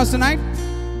Devraj in the house tonight?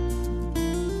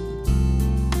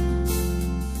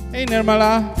 Hey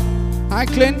Nirmala. Hi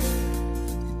Clint.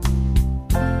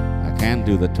 I can't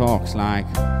do the talks like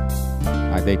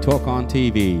they talk on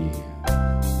TV.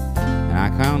 And I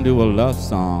can't do a love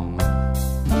song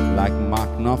like Mark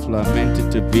Knopfler meant it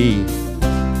to be.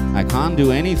 I can't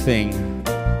do anything,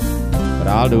 but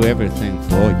I'll do everything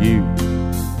for you.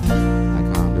 I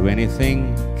can't do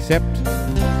anything except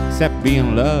be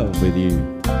in love with you.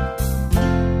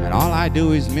 And all I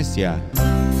do is miss ya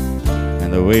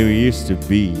and the way we used to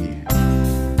be.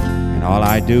 And all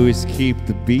I do is keep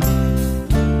the beat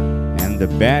and the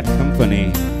bad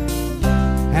company.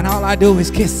 And all I do is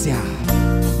kiss ya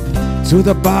to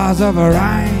the bars of a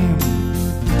rhyme.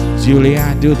 Julie,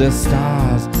 I do the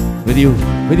stars with you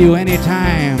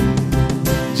anytime.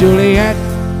 Juliet,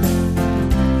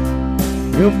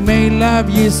 you made love,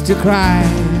 used to cry.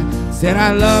 Said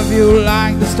I love you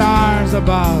like the stars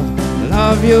above.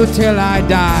 Love you till I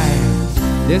die.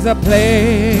 There's a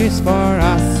place for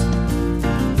us.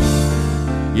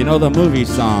 You know the movie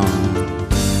song.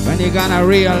 When you gonna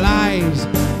realize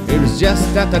it was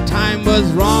just that the time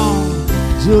was wrong.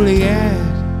 Juliet.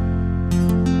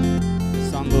 The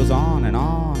song goes on and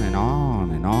on and on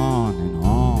and on and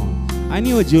on. I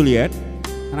knew a Juliet,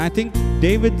 and I think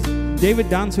David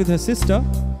danced with her sister,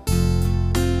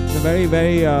 the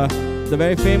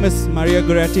very famous Maria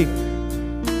Goretti.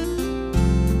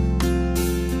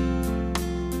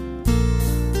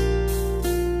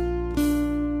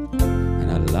 And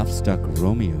a love-struck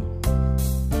Romeo,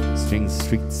 string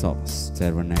street socks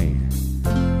serenade,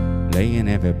 laying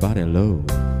everybody low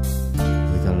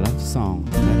with a love song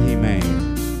that he made.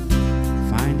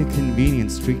 Find a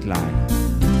convenient street light,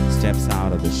 steps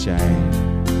out of the shade.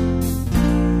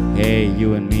 Hey,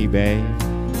 you and me, babe,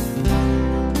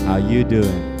 how you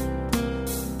doing?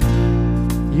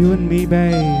 You and me,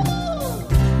 babe,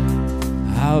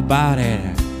 how about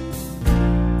it?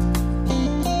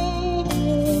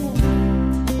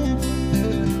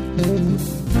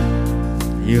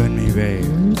 You and me, babe.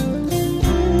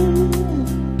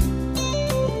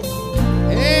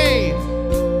 Hey,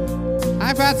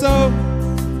 hi, Fatso.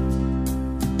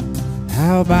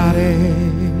 How about it?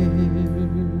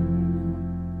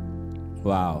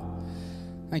 Wow.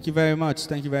 Thank you very much.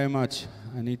 Thank you very much.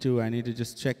 I need to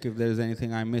just check if there's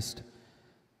anything I missed.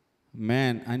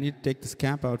 Man, I need to take this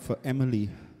cap out for Emily.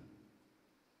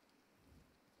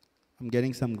 I'm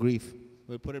getting some grief.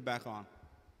 We'll put it back on.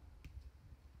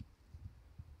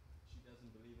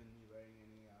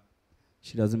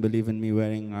 She doesn't believe in me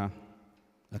wearing a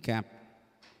cap.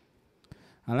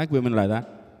 I like women like that.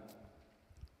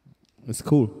 It's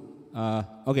cool.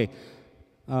 Okay.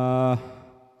 The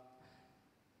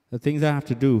things I have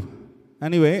to do.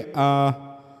 Anyway,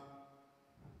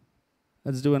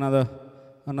 let's do another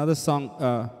song.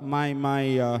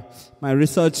 My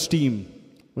research team,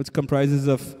 which comprises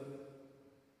of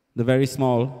a very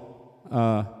small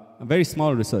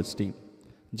research team.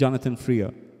 Jonathan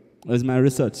Freer is my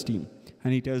research team,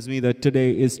 and he tells me that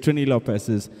today is Trini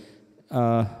Lopez's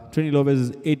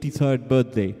 83rd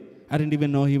birthday. I didn't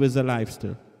even know he was alive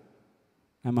still.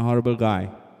 I'm a horrible guy,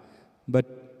 but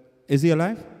is he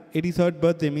alive? 83rd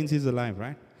birthday means he's alive,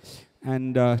 right?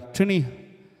 And Trini,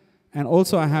 and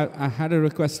also I had a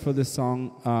request for this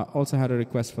song.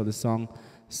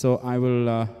 So I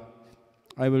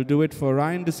will do it for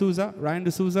Ryan D'Souza,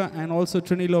 and also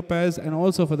Trini Lopez, and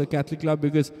also for the Catholic Club,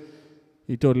 because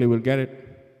he totally will get it.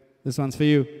 This one's for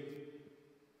you.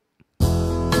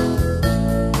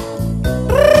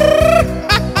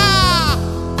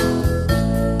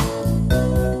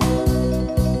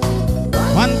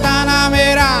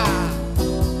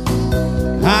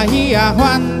 Bahia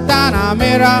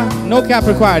Guantanamera. No cap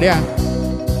required, yeah.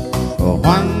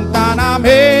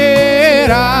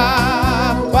 Guantanamera,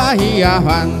 Bahia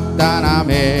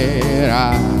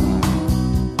Guantanamera.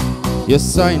 Yo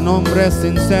soy un hombre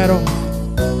sincero,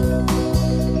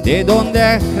 de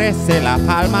donde crece las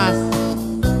palmas.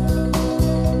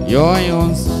 Yo soy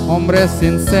un hombre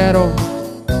sincero,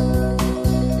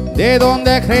 de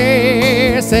donde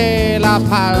crece las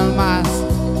palmas.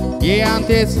 Y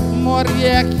antes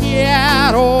morir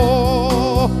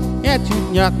quiero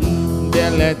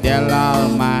del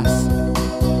alma.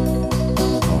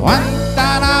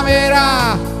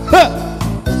 Guantanamera,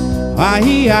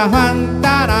 Bahía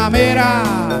Guantanamera,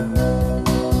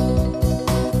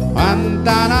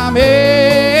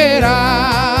 Guantanamera,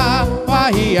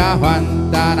 Bahía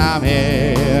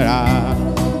Guantanamera.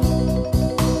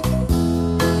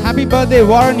 Happy birthday,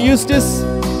 Warren Eustace.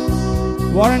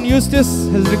 Warren Eustace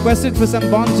has requested for some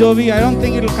Bon Jovi. I don't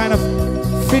think it'll kind of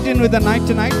fit in with the night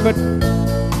tonight, but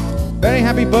very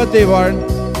happy birthday, Warren.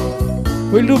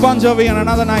 We'll do Bon Jovi on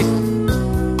another night.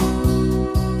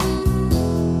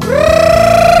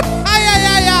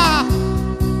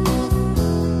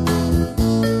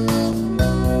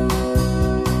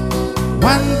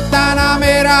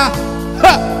 Guantanamera,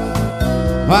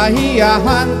 Bahia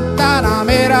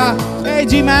Guantanamera. Hey,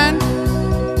 G-Man.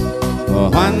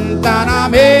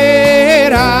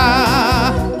 Guantanamera,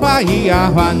 Bahia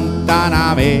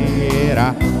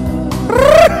Guantanamera.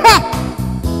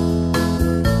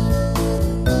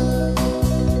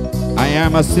 I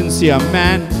am a sincere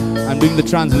man. I'm doing the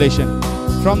translation.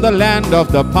 From the land of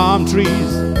the palm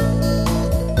trees.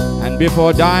 And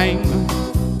before dying,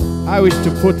 I wish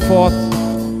to put forth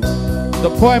the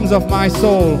poems of my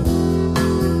soul.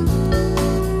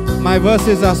 My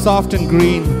verses are soft and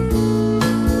green.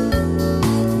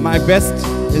 My best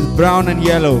is brown and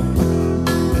yellow.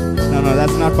 No,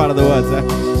 that's not part of the words.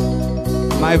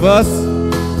 My verses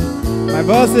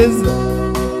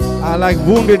are like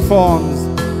wounded fawns.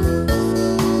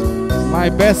 My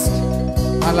best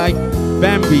are like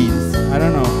Bambis. I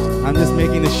don't know. I'm just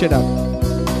making this shit up.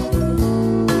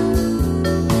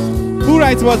 Who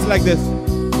writes words like this?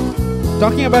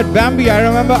 Talking about Bambi, I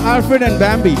remember Alfred and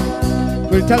Bambi.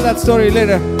 We'll tell that story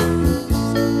later.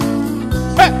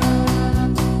 Hey!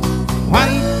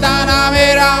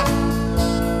 Guantanamera,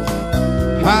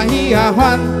 Bahia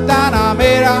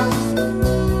Guantanamera,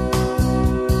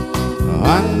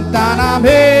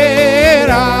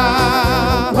 Guantanamera,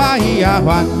 Bahia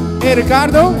Guantanamera. Hey,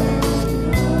 Ricardo.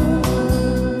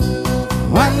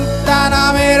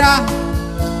 Guantanamera,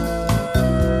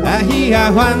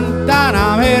 Bahia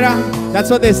Guantanamera. That's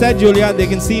what they said, Julia. They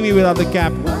can see me without the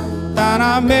cap.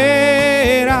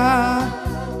 Guantanamera.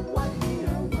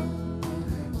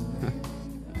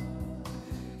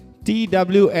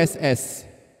 TWSS.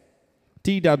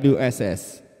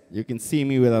 TWSS. You can see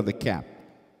me without the cap.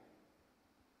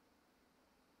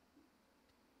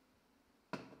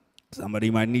 Somebody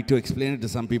might need to explain it to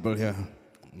some people here.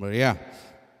 But yeah.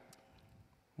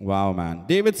 Wow, man.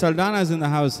 David Saldana is in the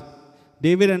house.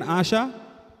 David and Asha.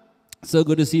 So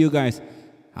good to see you guys.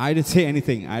 I didn't say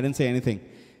anything.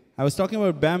 I was talking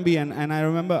about Bambi, and I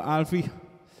remember Alfie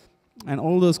and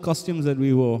all those costumes that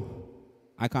we wore.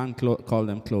 I can't call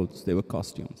them clothes. They were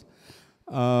costumes.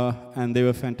 And they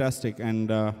were fantastic, and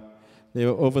they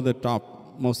were over the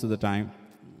top most of the time,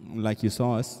 like you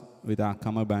saw us with our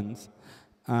cummerbunds.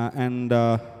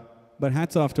 But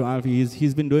hats off to Alfie.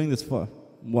 He's been doing this for,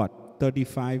 what,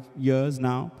 35 years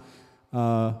now?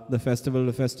 The festive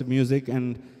music.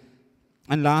 And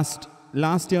last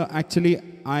year, actually,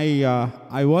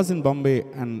 I was in Bombay,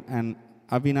 and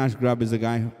Avinash Grab is a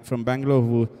guy from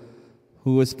Bangalore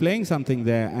who was playing something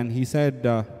there, and he said,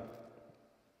 I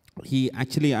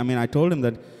told him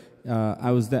that I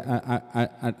was there,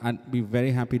 I'd be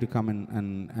very happy to come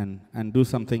and do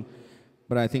something,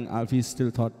 but I think Alfie still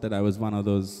thought that I was one of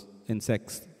those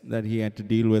insects that he had to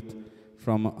deal with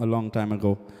from a long time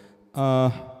ago.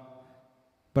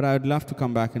 But I'd love to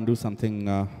come back and do something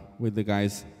with the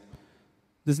guys.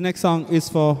 This next song is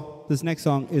for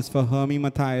Hermie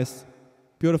Matthias.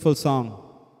 Beautiful song.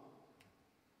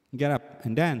 Get up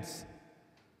and dance.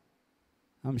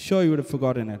 I'm sure you would have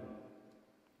forgotten it.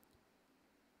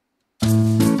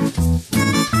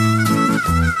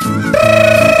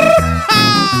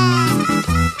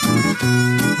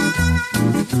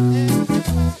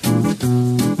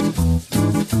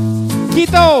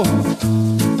 Quito!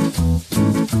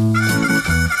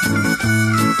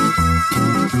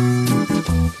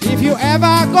 If you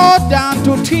ever go down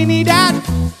to Trinidad,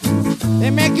 they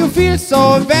make you feel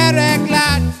so very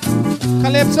glad.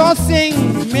 Calypso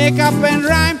sing, make up and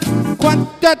rhyme.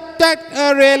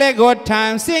 A really good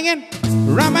time singing.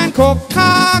 Rum and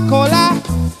Coca-Cola,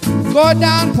 go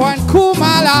down Point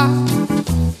Kumala.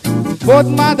 Both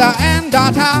mother and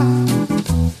daughter,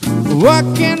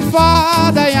 working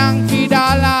for the Yankee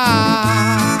dollar.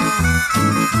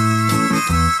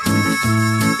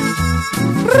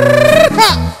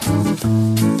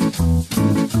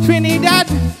 Trinidad,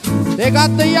 they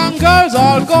got the young girls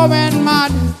all going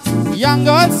mad. Young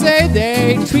girls say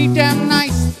they treat them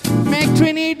nice, make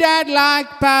Trinidad like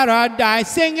paradise.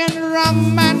 Singing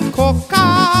rum and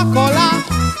Coca-Cola,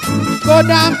 go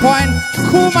down Point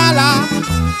Kumala.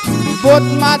 Both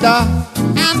mother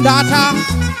and daughter,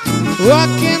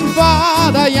 working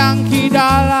for the Yankee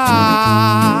dollar.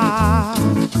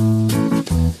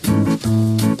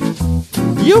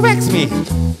 You vex me.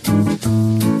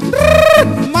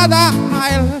 Mother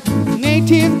Isle,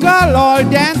 native girl, all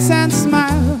dance and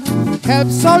smile. Help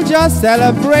soldiers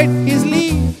celebrate his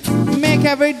leave, make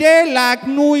every day like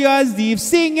New Year's Eve.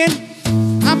 Singing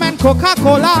I'm and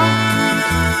Coca-Cola,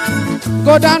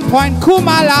 go down Point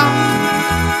Kumala.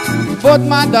 Both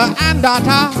mother and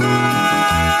daughter,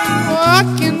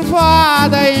 working for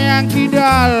the Yankee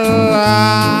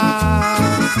dollar.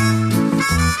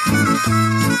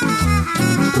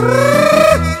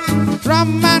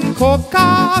 Rum and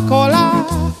Coca-Cola,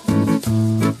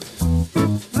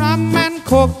 rum and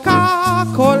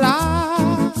Coca-Cola,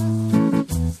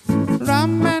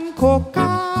 rum and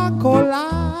Coca-Cola.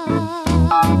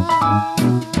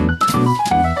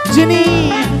 Ginny.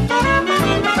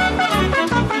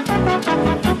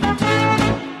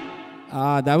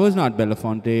 That was not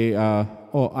Belafonte.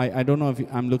 I don't know if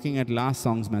I'm looking at last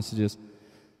song's messages,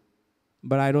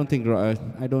 but I don't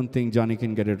think Johnny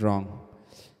can get it wrong.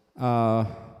 I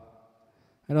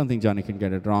don't think Johnny can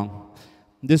get it wrong.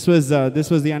 This was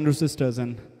the Andrew Sisters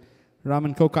and Rum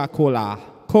and Coca-Cola.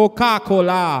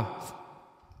 Coca-Cola.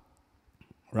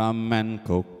 Rum and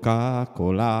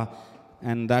Coca-Cola.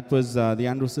 And that was the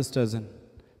Andrew Sisters. And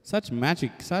such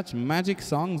magic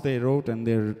songs they wrote and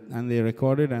they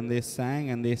recorded and they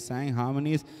sang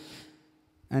harmonies.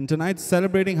 And tonight's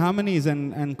celebrating harmonies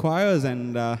and choirs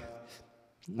and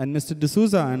Mr.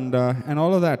 D'Souza and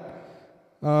all of that.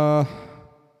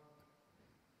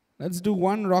 Let's do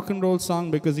one rock and roll song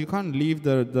because you can't leave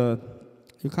the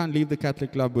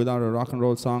Catholic Club without a rock and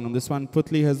roll song. And this one,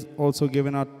 Putli has also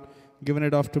given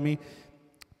it off to me.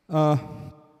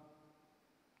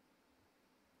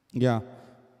 Yeah,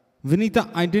 Vinita,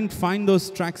 I didn't find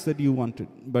those tracks that you wanted,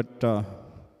 but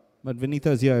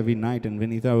Vinita's here every night, and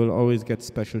Vinita will always get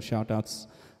special shout-outs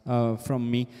from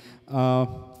me.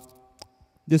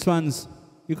 This one's,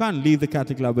 you can't leave the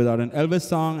Catholic Club without an Elvis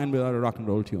song and without a rock and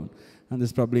roll tune. And this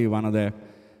is probably one of their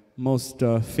most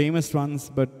famous ones,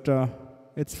 but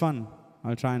it's fun.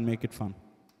 I'll try and make it fun.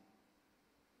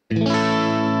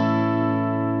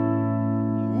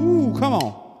 Ooh, come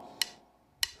on.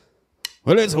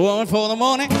 Well, it's 1 for the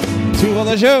morning, 2 for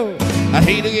the show. I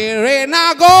hate to get ready,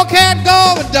 now go, cat,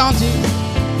 go, but don't you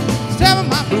step on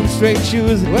my blue straight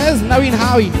shoes. Where's Naveen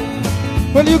Howie?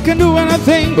 Well, you can do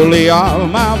anything, but lay off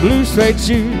my blue straight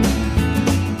shoes.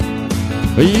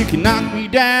 You can knock me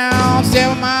down,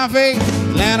 step on my face,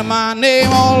 land my name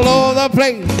all over the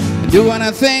place. Do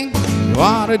anything you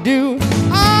want to do.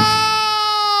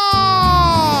 Ah,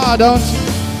 don't you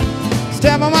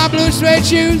step on my blue straight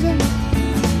shoes.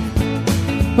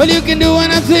 Well, you can do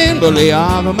anything but lay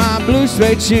off of my blue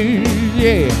suede shoes,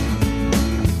 yeah.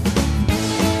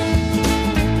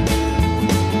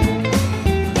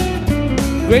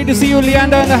 Great to see you,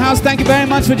 Leander, in the house. Thank you very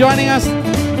much for joining us.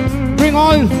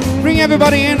 Bring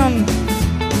everybody in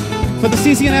for the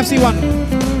CC and FC one.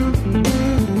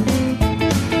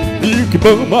 You can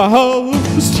burn my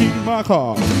house, cheat my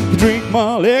car, drink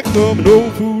my liquor,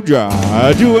 no food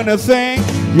dry. Do anything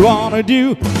you wanna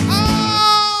do.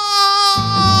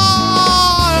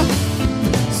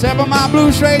 Step on my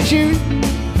blue suede shoes.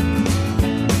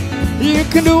 You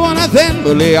can do anything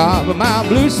but lay off of my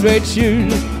blue suede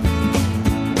shoes.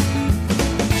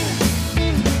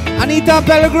 Anita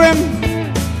Pellegrim,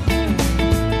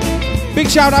 big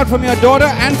shout out from your daughter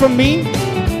and from me.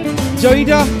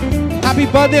 Joita, happy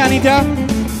birthday, Anita.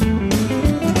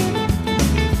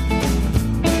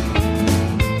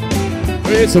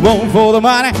 It's a 1 for the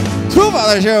money, 2 for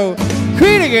the show.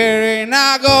 Creed again,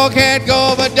 now go, can't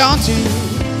go, but don't you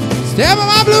step on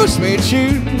my blue suede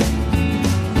shoes.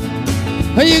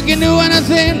 You can do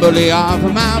anything but lay off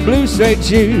of my blue suede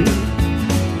shoes.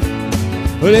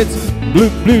 Well, it's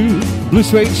blue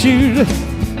suede shoes.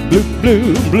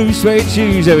 Blue suede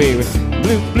shoes, oh baby.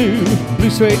 Blue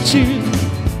suede shoes.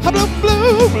 blue,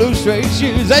 blue, blue suede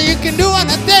shoes. You can do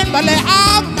anything but lay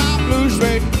off my blue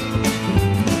suede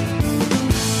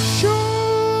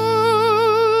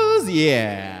shoes.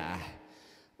 Yeah.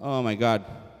 Oh my God.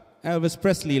 Elvis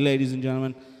Presley, ladies and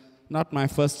gentlemen. Not my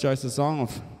first choice of song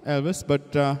of Elvis,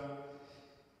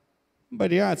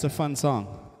 but yeah, it's a fun song.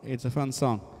 It's a fun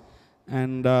song.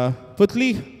 And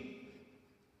Putli,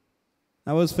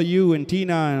 that was for you and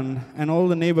Tina and all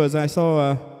the neighbors. I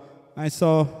saw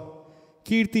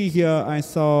Kirti here. I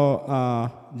saw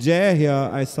Jay here.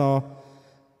 I saw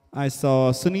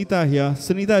Sunita here.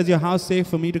 Sunita, is your house safe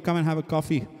for me to come and have a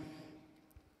coffee?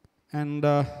 And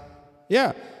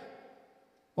yeah,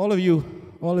 all of you,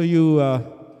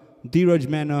 Dheeraj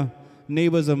Mehna,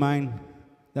 neighbors of mine,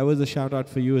 that was a shout out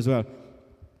for you as well.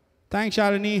 Thanks,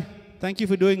 Shalini. Thank you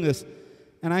for doing this.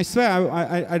 And I swear,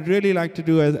 I'd really like to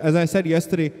do, as I said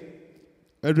yesterday,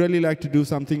 I'd really like to do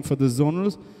something for the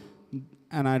zonals,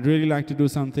 and I'd really like to do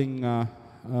something, a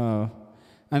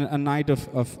night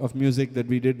of music that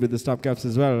we did with the Stopcaps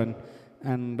as well.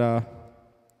 And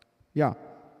yeah,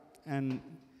 and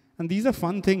these are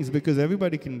fun things because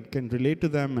everybody can relate to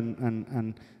them,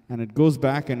 and it goes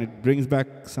back and it brings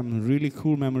back some really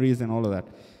cool memories and all of that.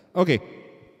 Okay.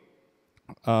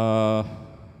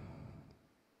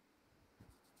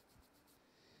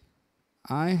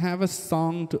 I have a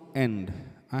song to end.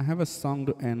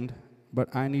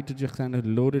 But I need to just kind of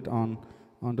load it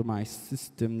onto my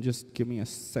system. Just give me a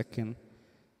second.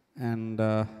 And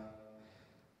the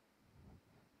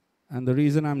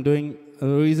reason I'm doing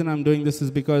this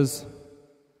is because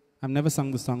I've never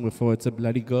sung the song before. It's a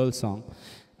bloody girl song.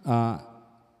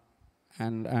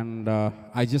 And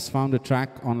I just found a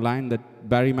track online that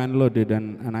Barry Manilow did,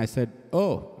 and I said,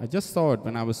 oh, I just saw it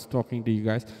when I was talking to you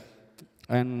guys.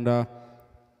 And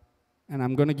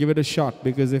I'm going to give it a shot,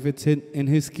 because if it's in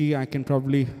his key, I can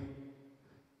probably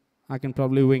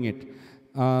wing it.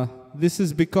 This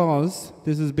is because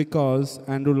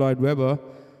Andrew Lloyd Webber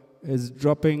is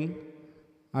dropping,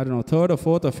 I don't know, third or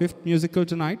fourth or fifth musical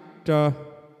tonight,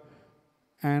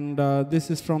 and this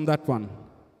is from that one.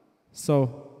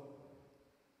 So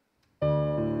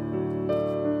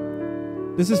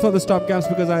this is for the Stopcaps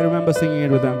because I remember singing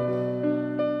it with them.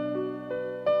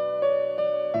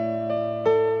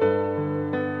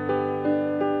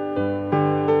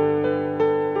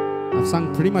 I've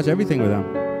sung pretty much everything with them.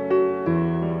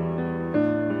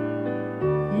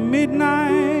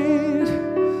 Midnight,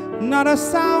 not a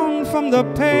sound from the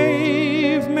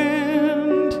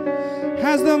pavement.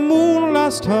 Has the moon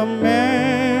lost her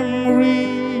memory?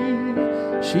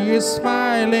 She is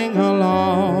smiling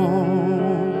along.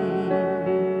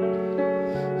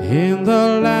 In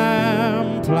the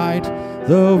lamplight,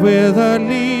 the withered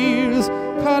leaves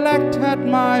collect at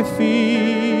my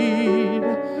feet,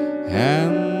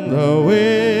 and the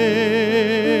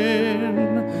wind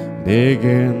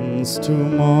begins to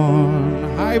mourn.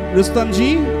 Hi,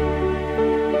 Rustamji.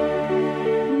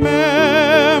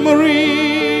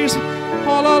 Memories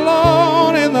all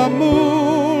alone in the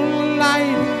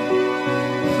moonlight.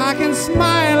 I can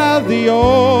smile at the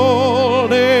old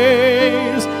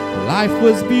days. Life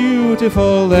was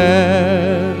beautiful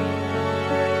then.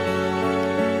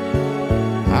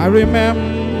 I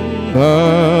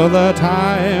remember the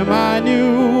time I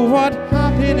knew what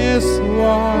happiness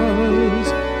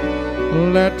was.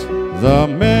 Let the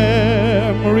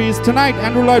memories tonight,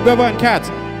 Andrew Lloyd Webber and Cats,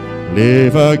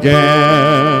 live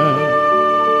again.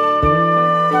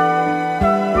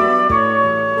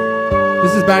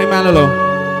 This is Barry Manilow.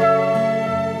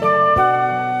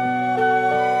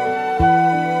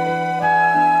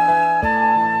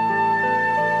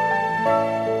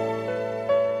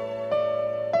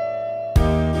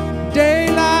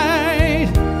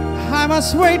 I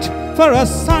must wait for a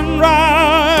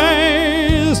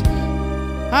sunrise.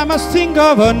 I must think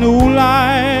of a new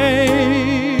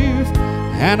life,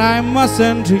 and I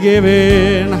mustn't give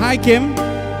in. Hi, Kim.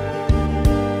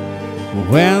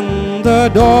 When the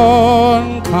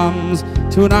dawn comes,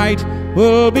 tonight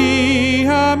will be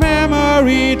a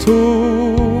memory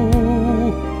too,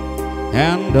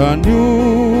 and a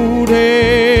new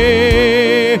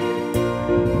day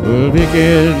will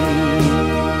begin.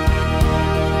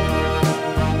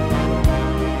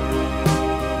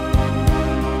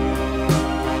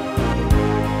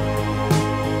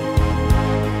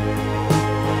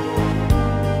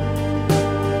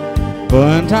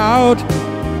 Burnt out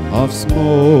of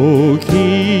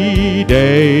smoky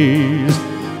days,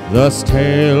 the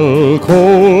stale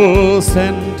coal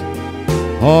scent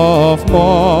of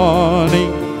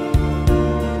morning.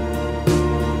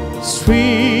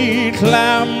 Street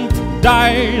lamp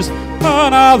dies,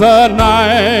 another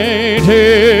night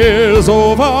is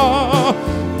over.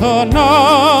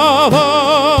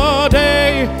 Another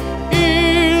day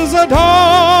is a dawning.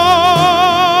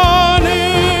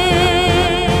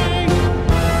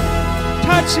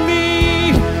 Touch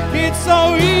me, it's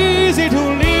so easy to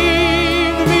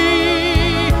leave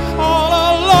me all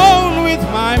alone with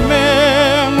my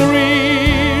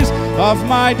memories of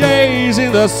my days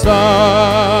in the sun.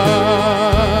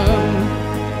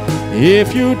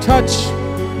 If you touch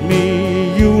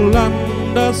me, you'll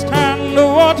understand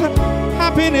what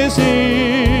happiness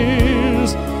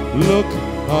is. Look,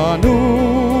 a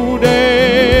new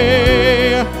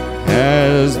day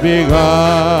has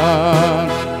begun.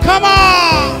 Come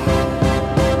on!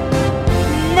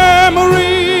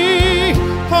 Memory,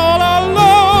 all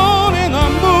alone in the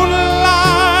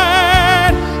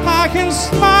moonlight, I can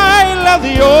smile at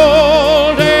the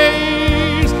old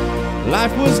days.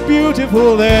 Life was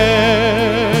beautiful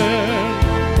then.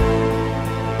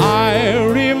 I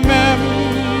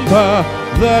remember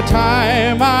the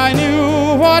time I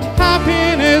knew what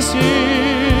happiness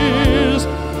is.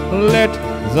 Let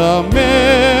the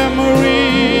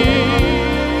memory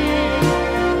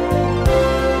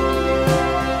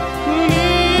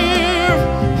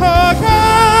live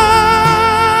again.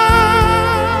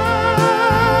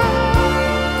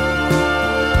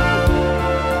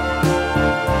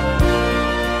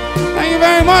 Thank you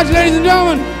very much, ladies and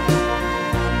gentlemen.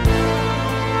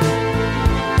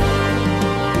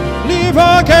 Live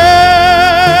again.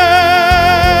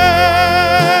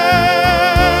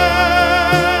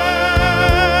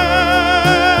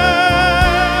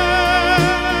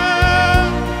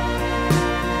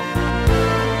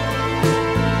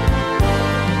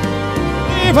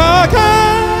 Live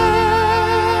again.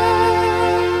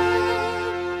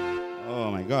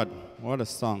 Oh my God, what a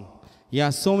song. Yeah,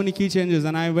 so many key changes,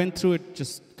 and I went through it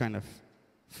just kind of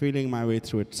feeling my way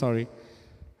through it. Sorry,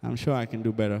 I'm sure I can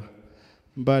do better.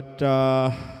 But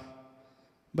yeah,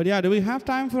 do we have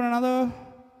time for another?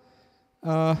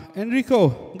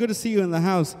 Enrico, good to see you in the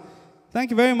house. Thank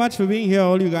you very much for being here,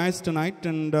 all you guys, tonight.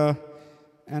 And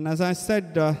as I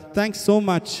said, thanks so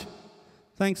much.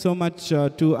 Thanks so much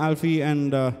to Alfie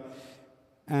and the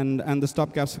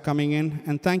Stopcaps for coming in.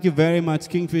 And thank you very much,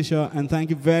 Kingfisher. And thank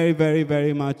you very, very,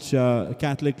 very much,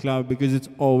 Catholic Club, because it's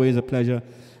always a pleasure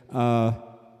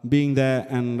being there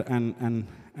and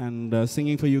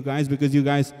singing for you guys, because you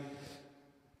guys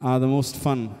are the most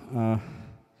fun.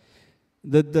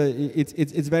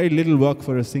 It's very little work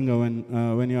for a singer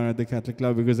when you're at the Catholic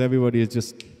Club, because everybody is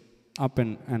just up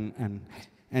and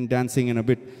dancing in a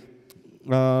bit.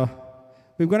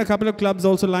 We've got a couple of clubs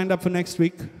also lined up for next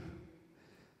week,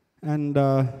 and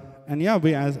yeah,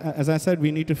 as I said,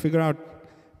 we need to figure out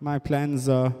my plans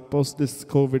post this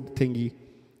COVID thingy,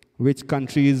 which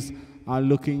countries are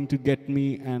looking to get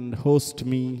me and host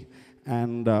me,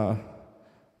 and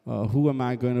who am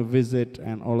I going to visit,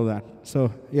 and all of that.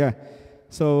 So yeah,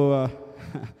 so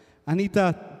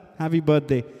Anita, happy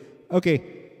birthday. Okay,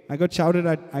 I got shouted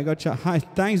at. Hi,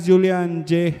 thanks Julia and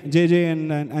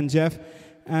JJ and Jeff,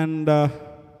 and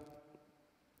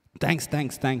thanks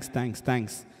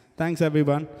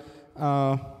everyone,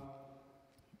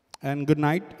 and good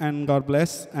night and God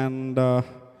bless, and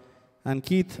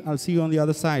Keith, I'll see you on the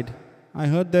other side. I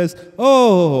heard there's,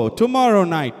 tomorrow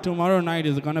night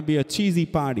is going to be a cheesy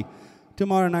party.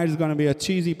 Tomorrow night is going to be a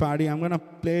cheesy party. I'm going to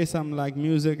play some like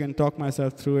music and talk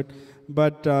myself through it.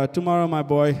 But tomorrow, my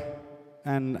boy,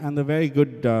 and the very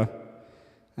good,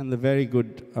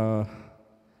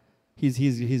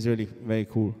 he's really very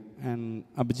cool. And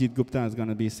Abhijit Gupta is going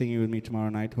to be singing with me tomorrow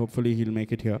night. Hopefully he'll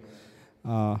make it here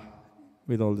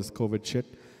with all this COVID shit.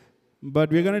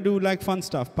 But we're going to do like fun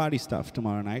stuff, party stuff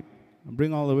tomorrow night.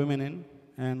 Bring all the women in,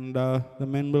 and the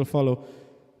men will follow.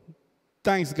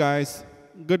 Thanks, guys.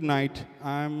 Good night.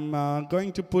 I'm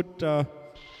going to put a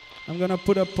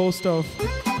post of.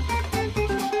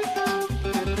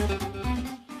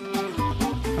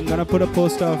 I'm gonna put a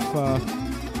post of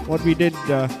what we did,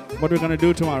 what we're gonna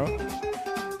do tomorrow.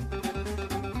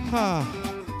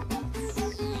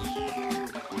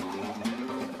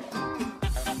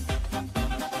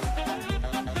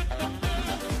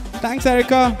 Thanks,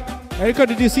 Erica. Erica,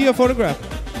 did you see a photograph?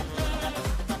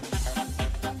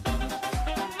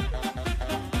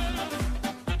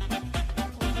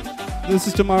 This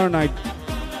is tomorrow night.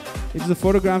 It's a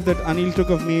photograph that Anil took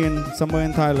of me somewhere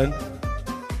in Thailand.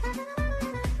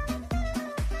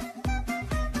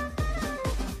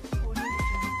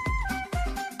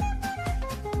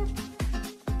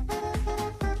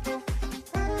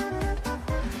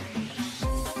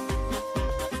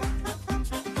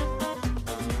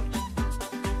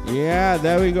 Yeah,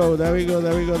 there we go.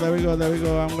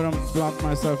 I'm gonna block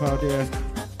myself out here.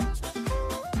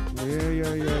 Yeah.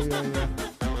 yeah.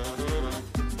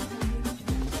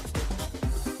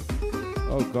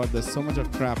 Oh God, there's so much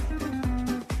of crap.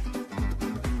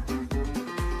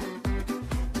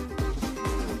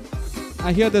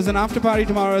 I hear there's an after party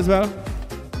tomorrow as well.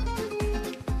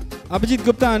 Abhijit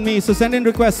Gupta and me, so send in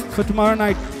requests for tomorrow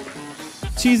night.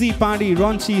 Cheesy party,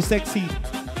 raunchy, sexy.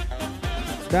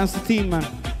 That's the theme, man.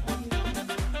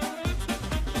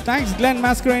 Thanks, Glenn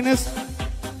Mascarenas.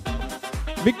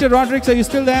 Victor Rodriguez, are you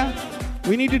still there?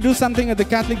 We need to do something at the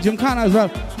Catholic Gymkhana as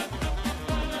well.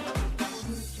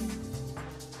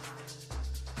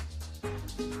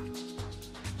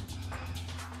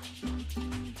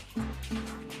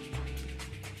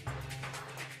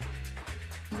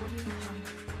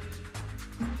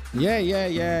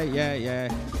 Yeah.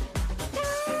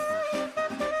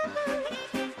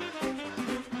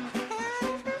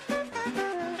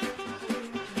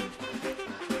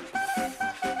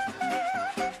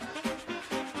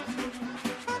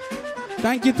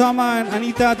 Thank you, Thoma and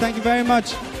Anita. Thank you very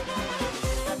much.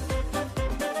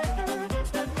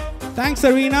 Thanks,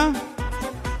 Arena.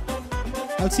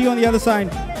 I'll see you on the other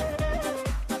side.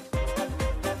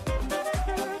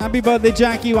 Happy birthday,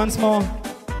 Jackie, once more.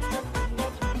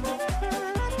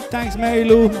 Thanks, Mary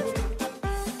Lou.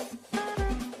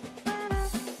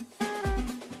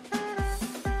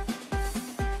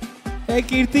 Hey,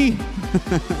 Kirti.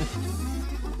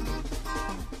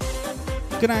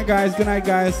 Good night, guys. Good night,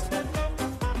 guys.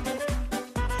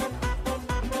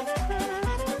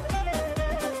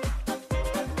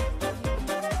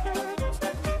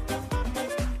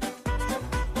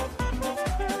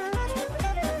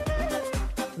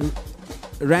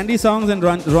 Randy songs and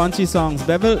raunchy songs.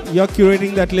 Bevel, you're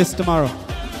curating that list tomorrow.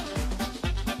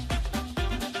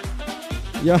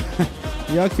 You're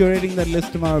curating that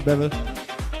list tomorrow, Bevel.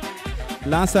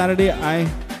 Last Saturday, I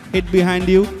hid behind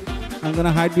you. I'm going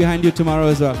to hide behind you tomorrow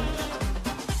as well.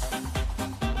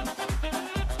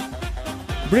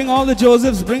 Bring all the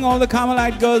Josephs, bring all the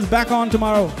Carmelite girls back on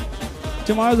tomorrow.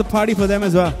 Tomorrow's a party for them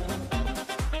as well.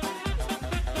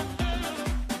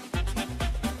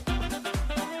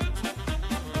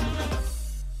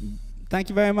 Thank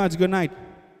you very much. Good night.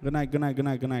 Good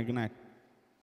night.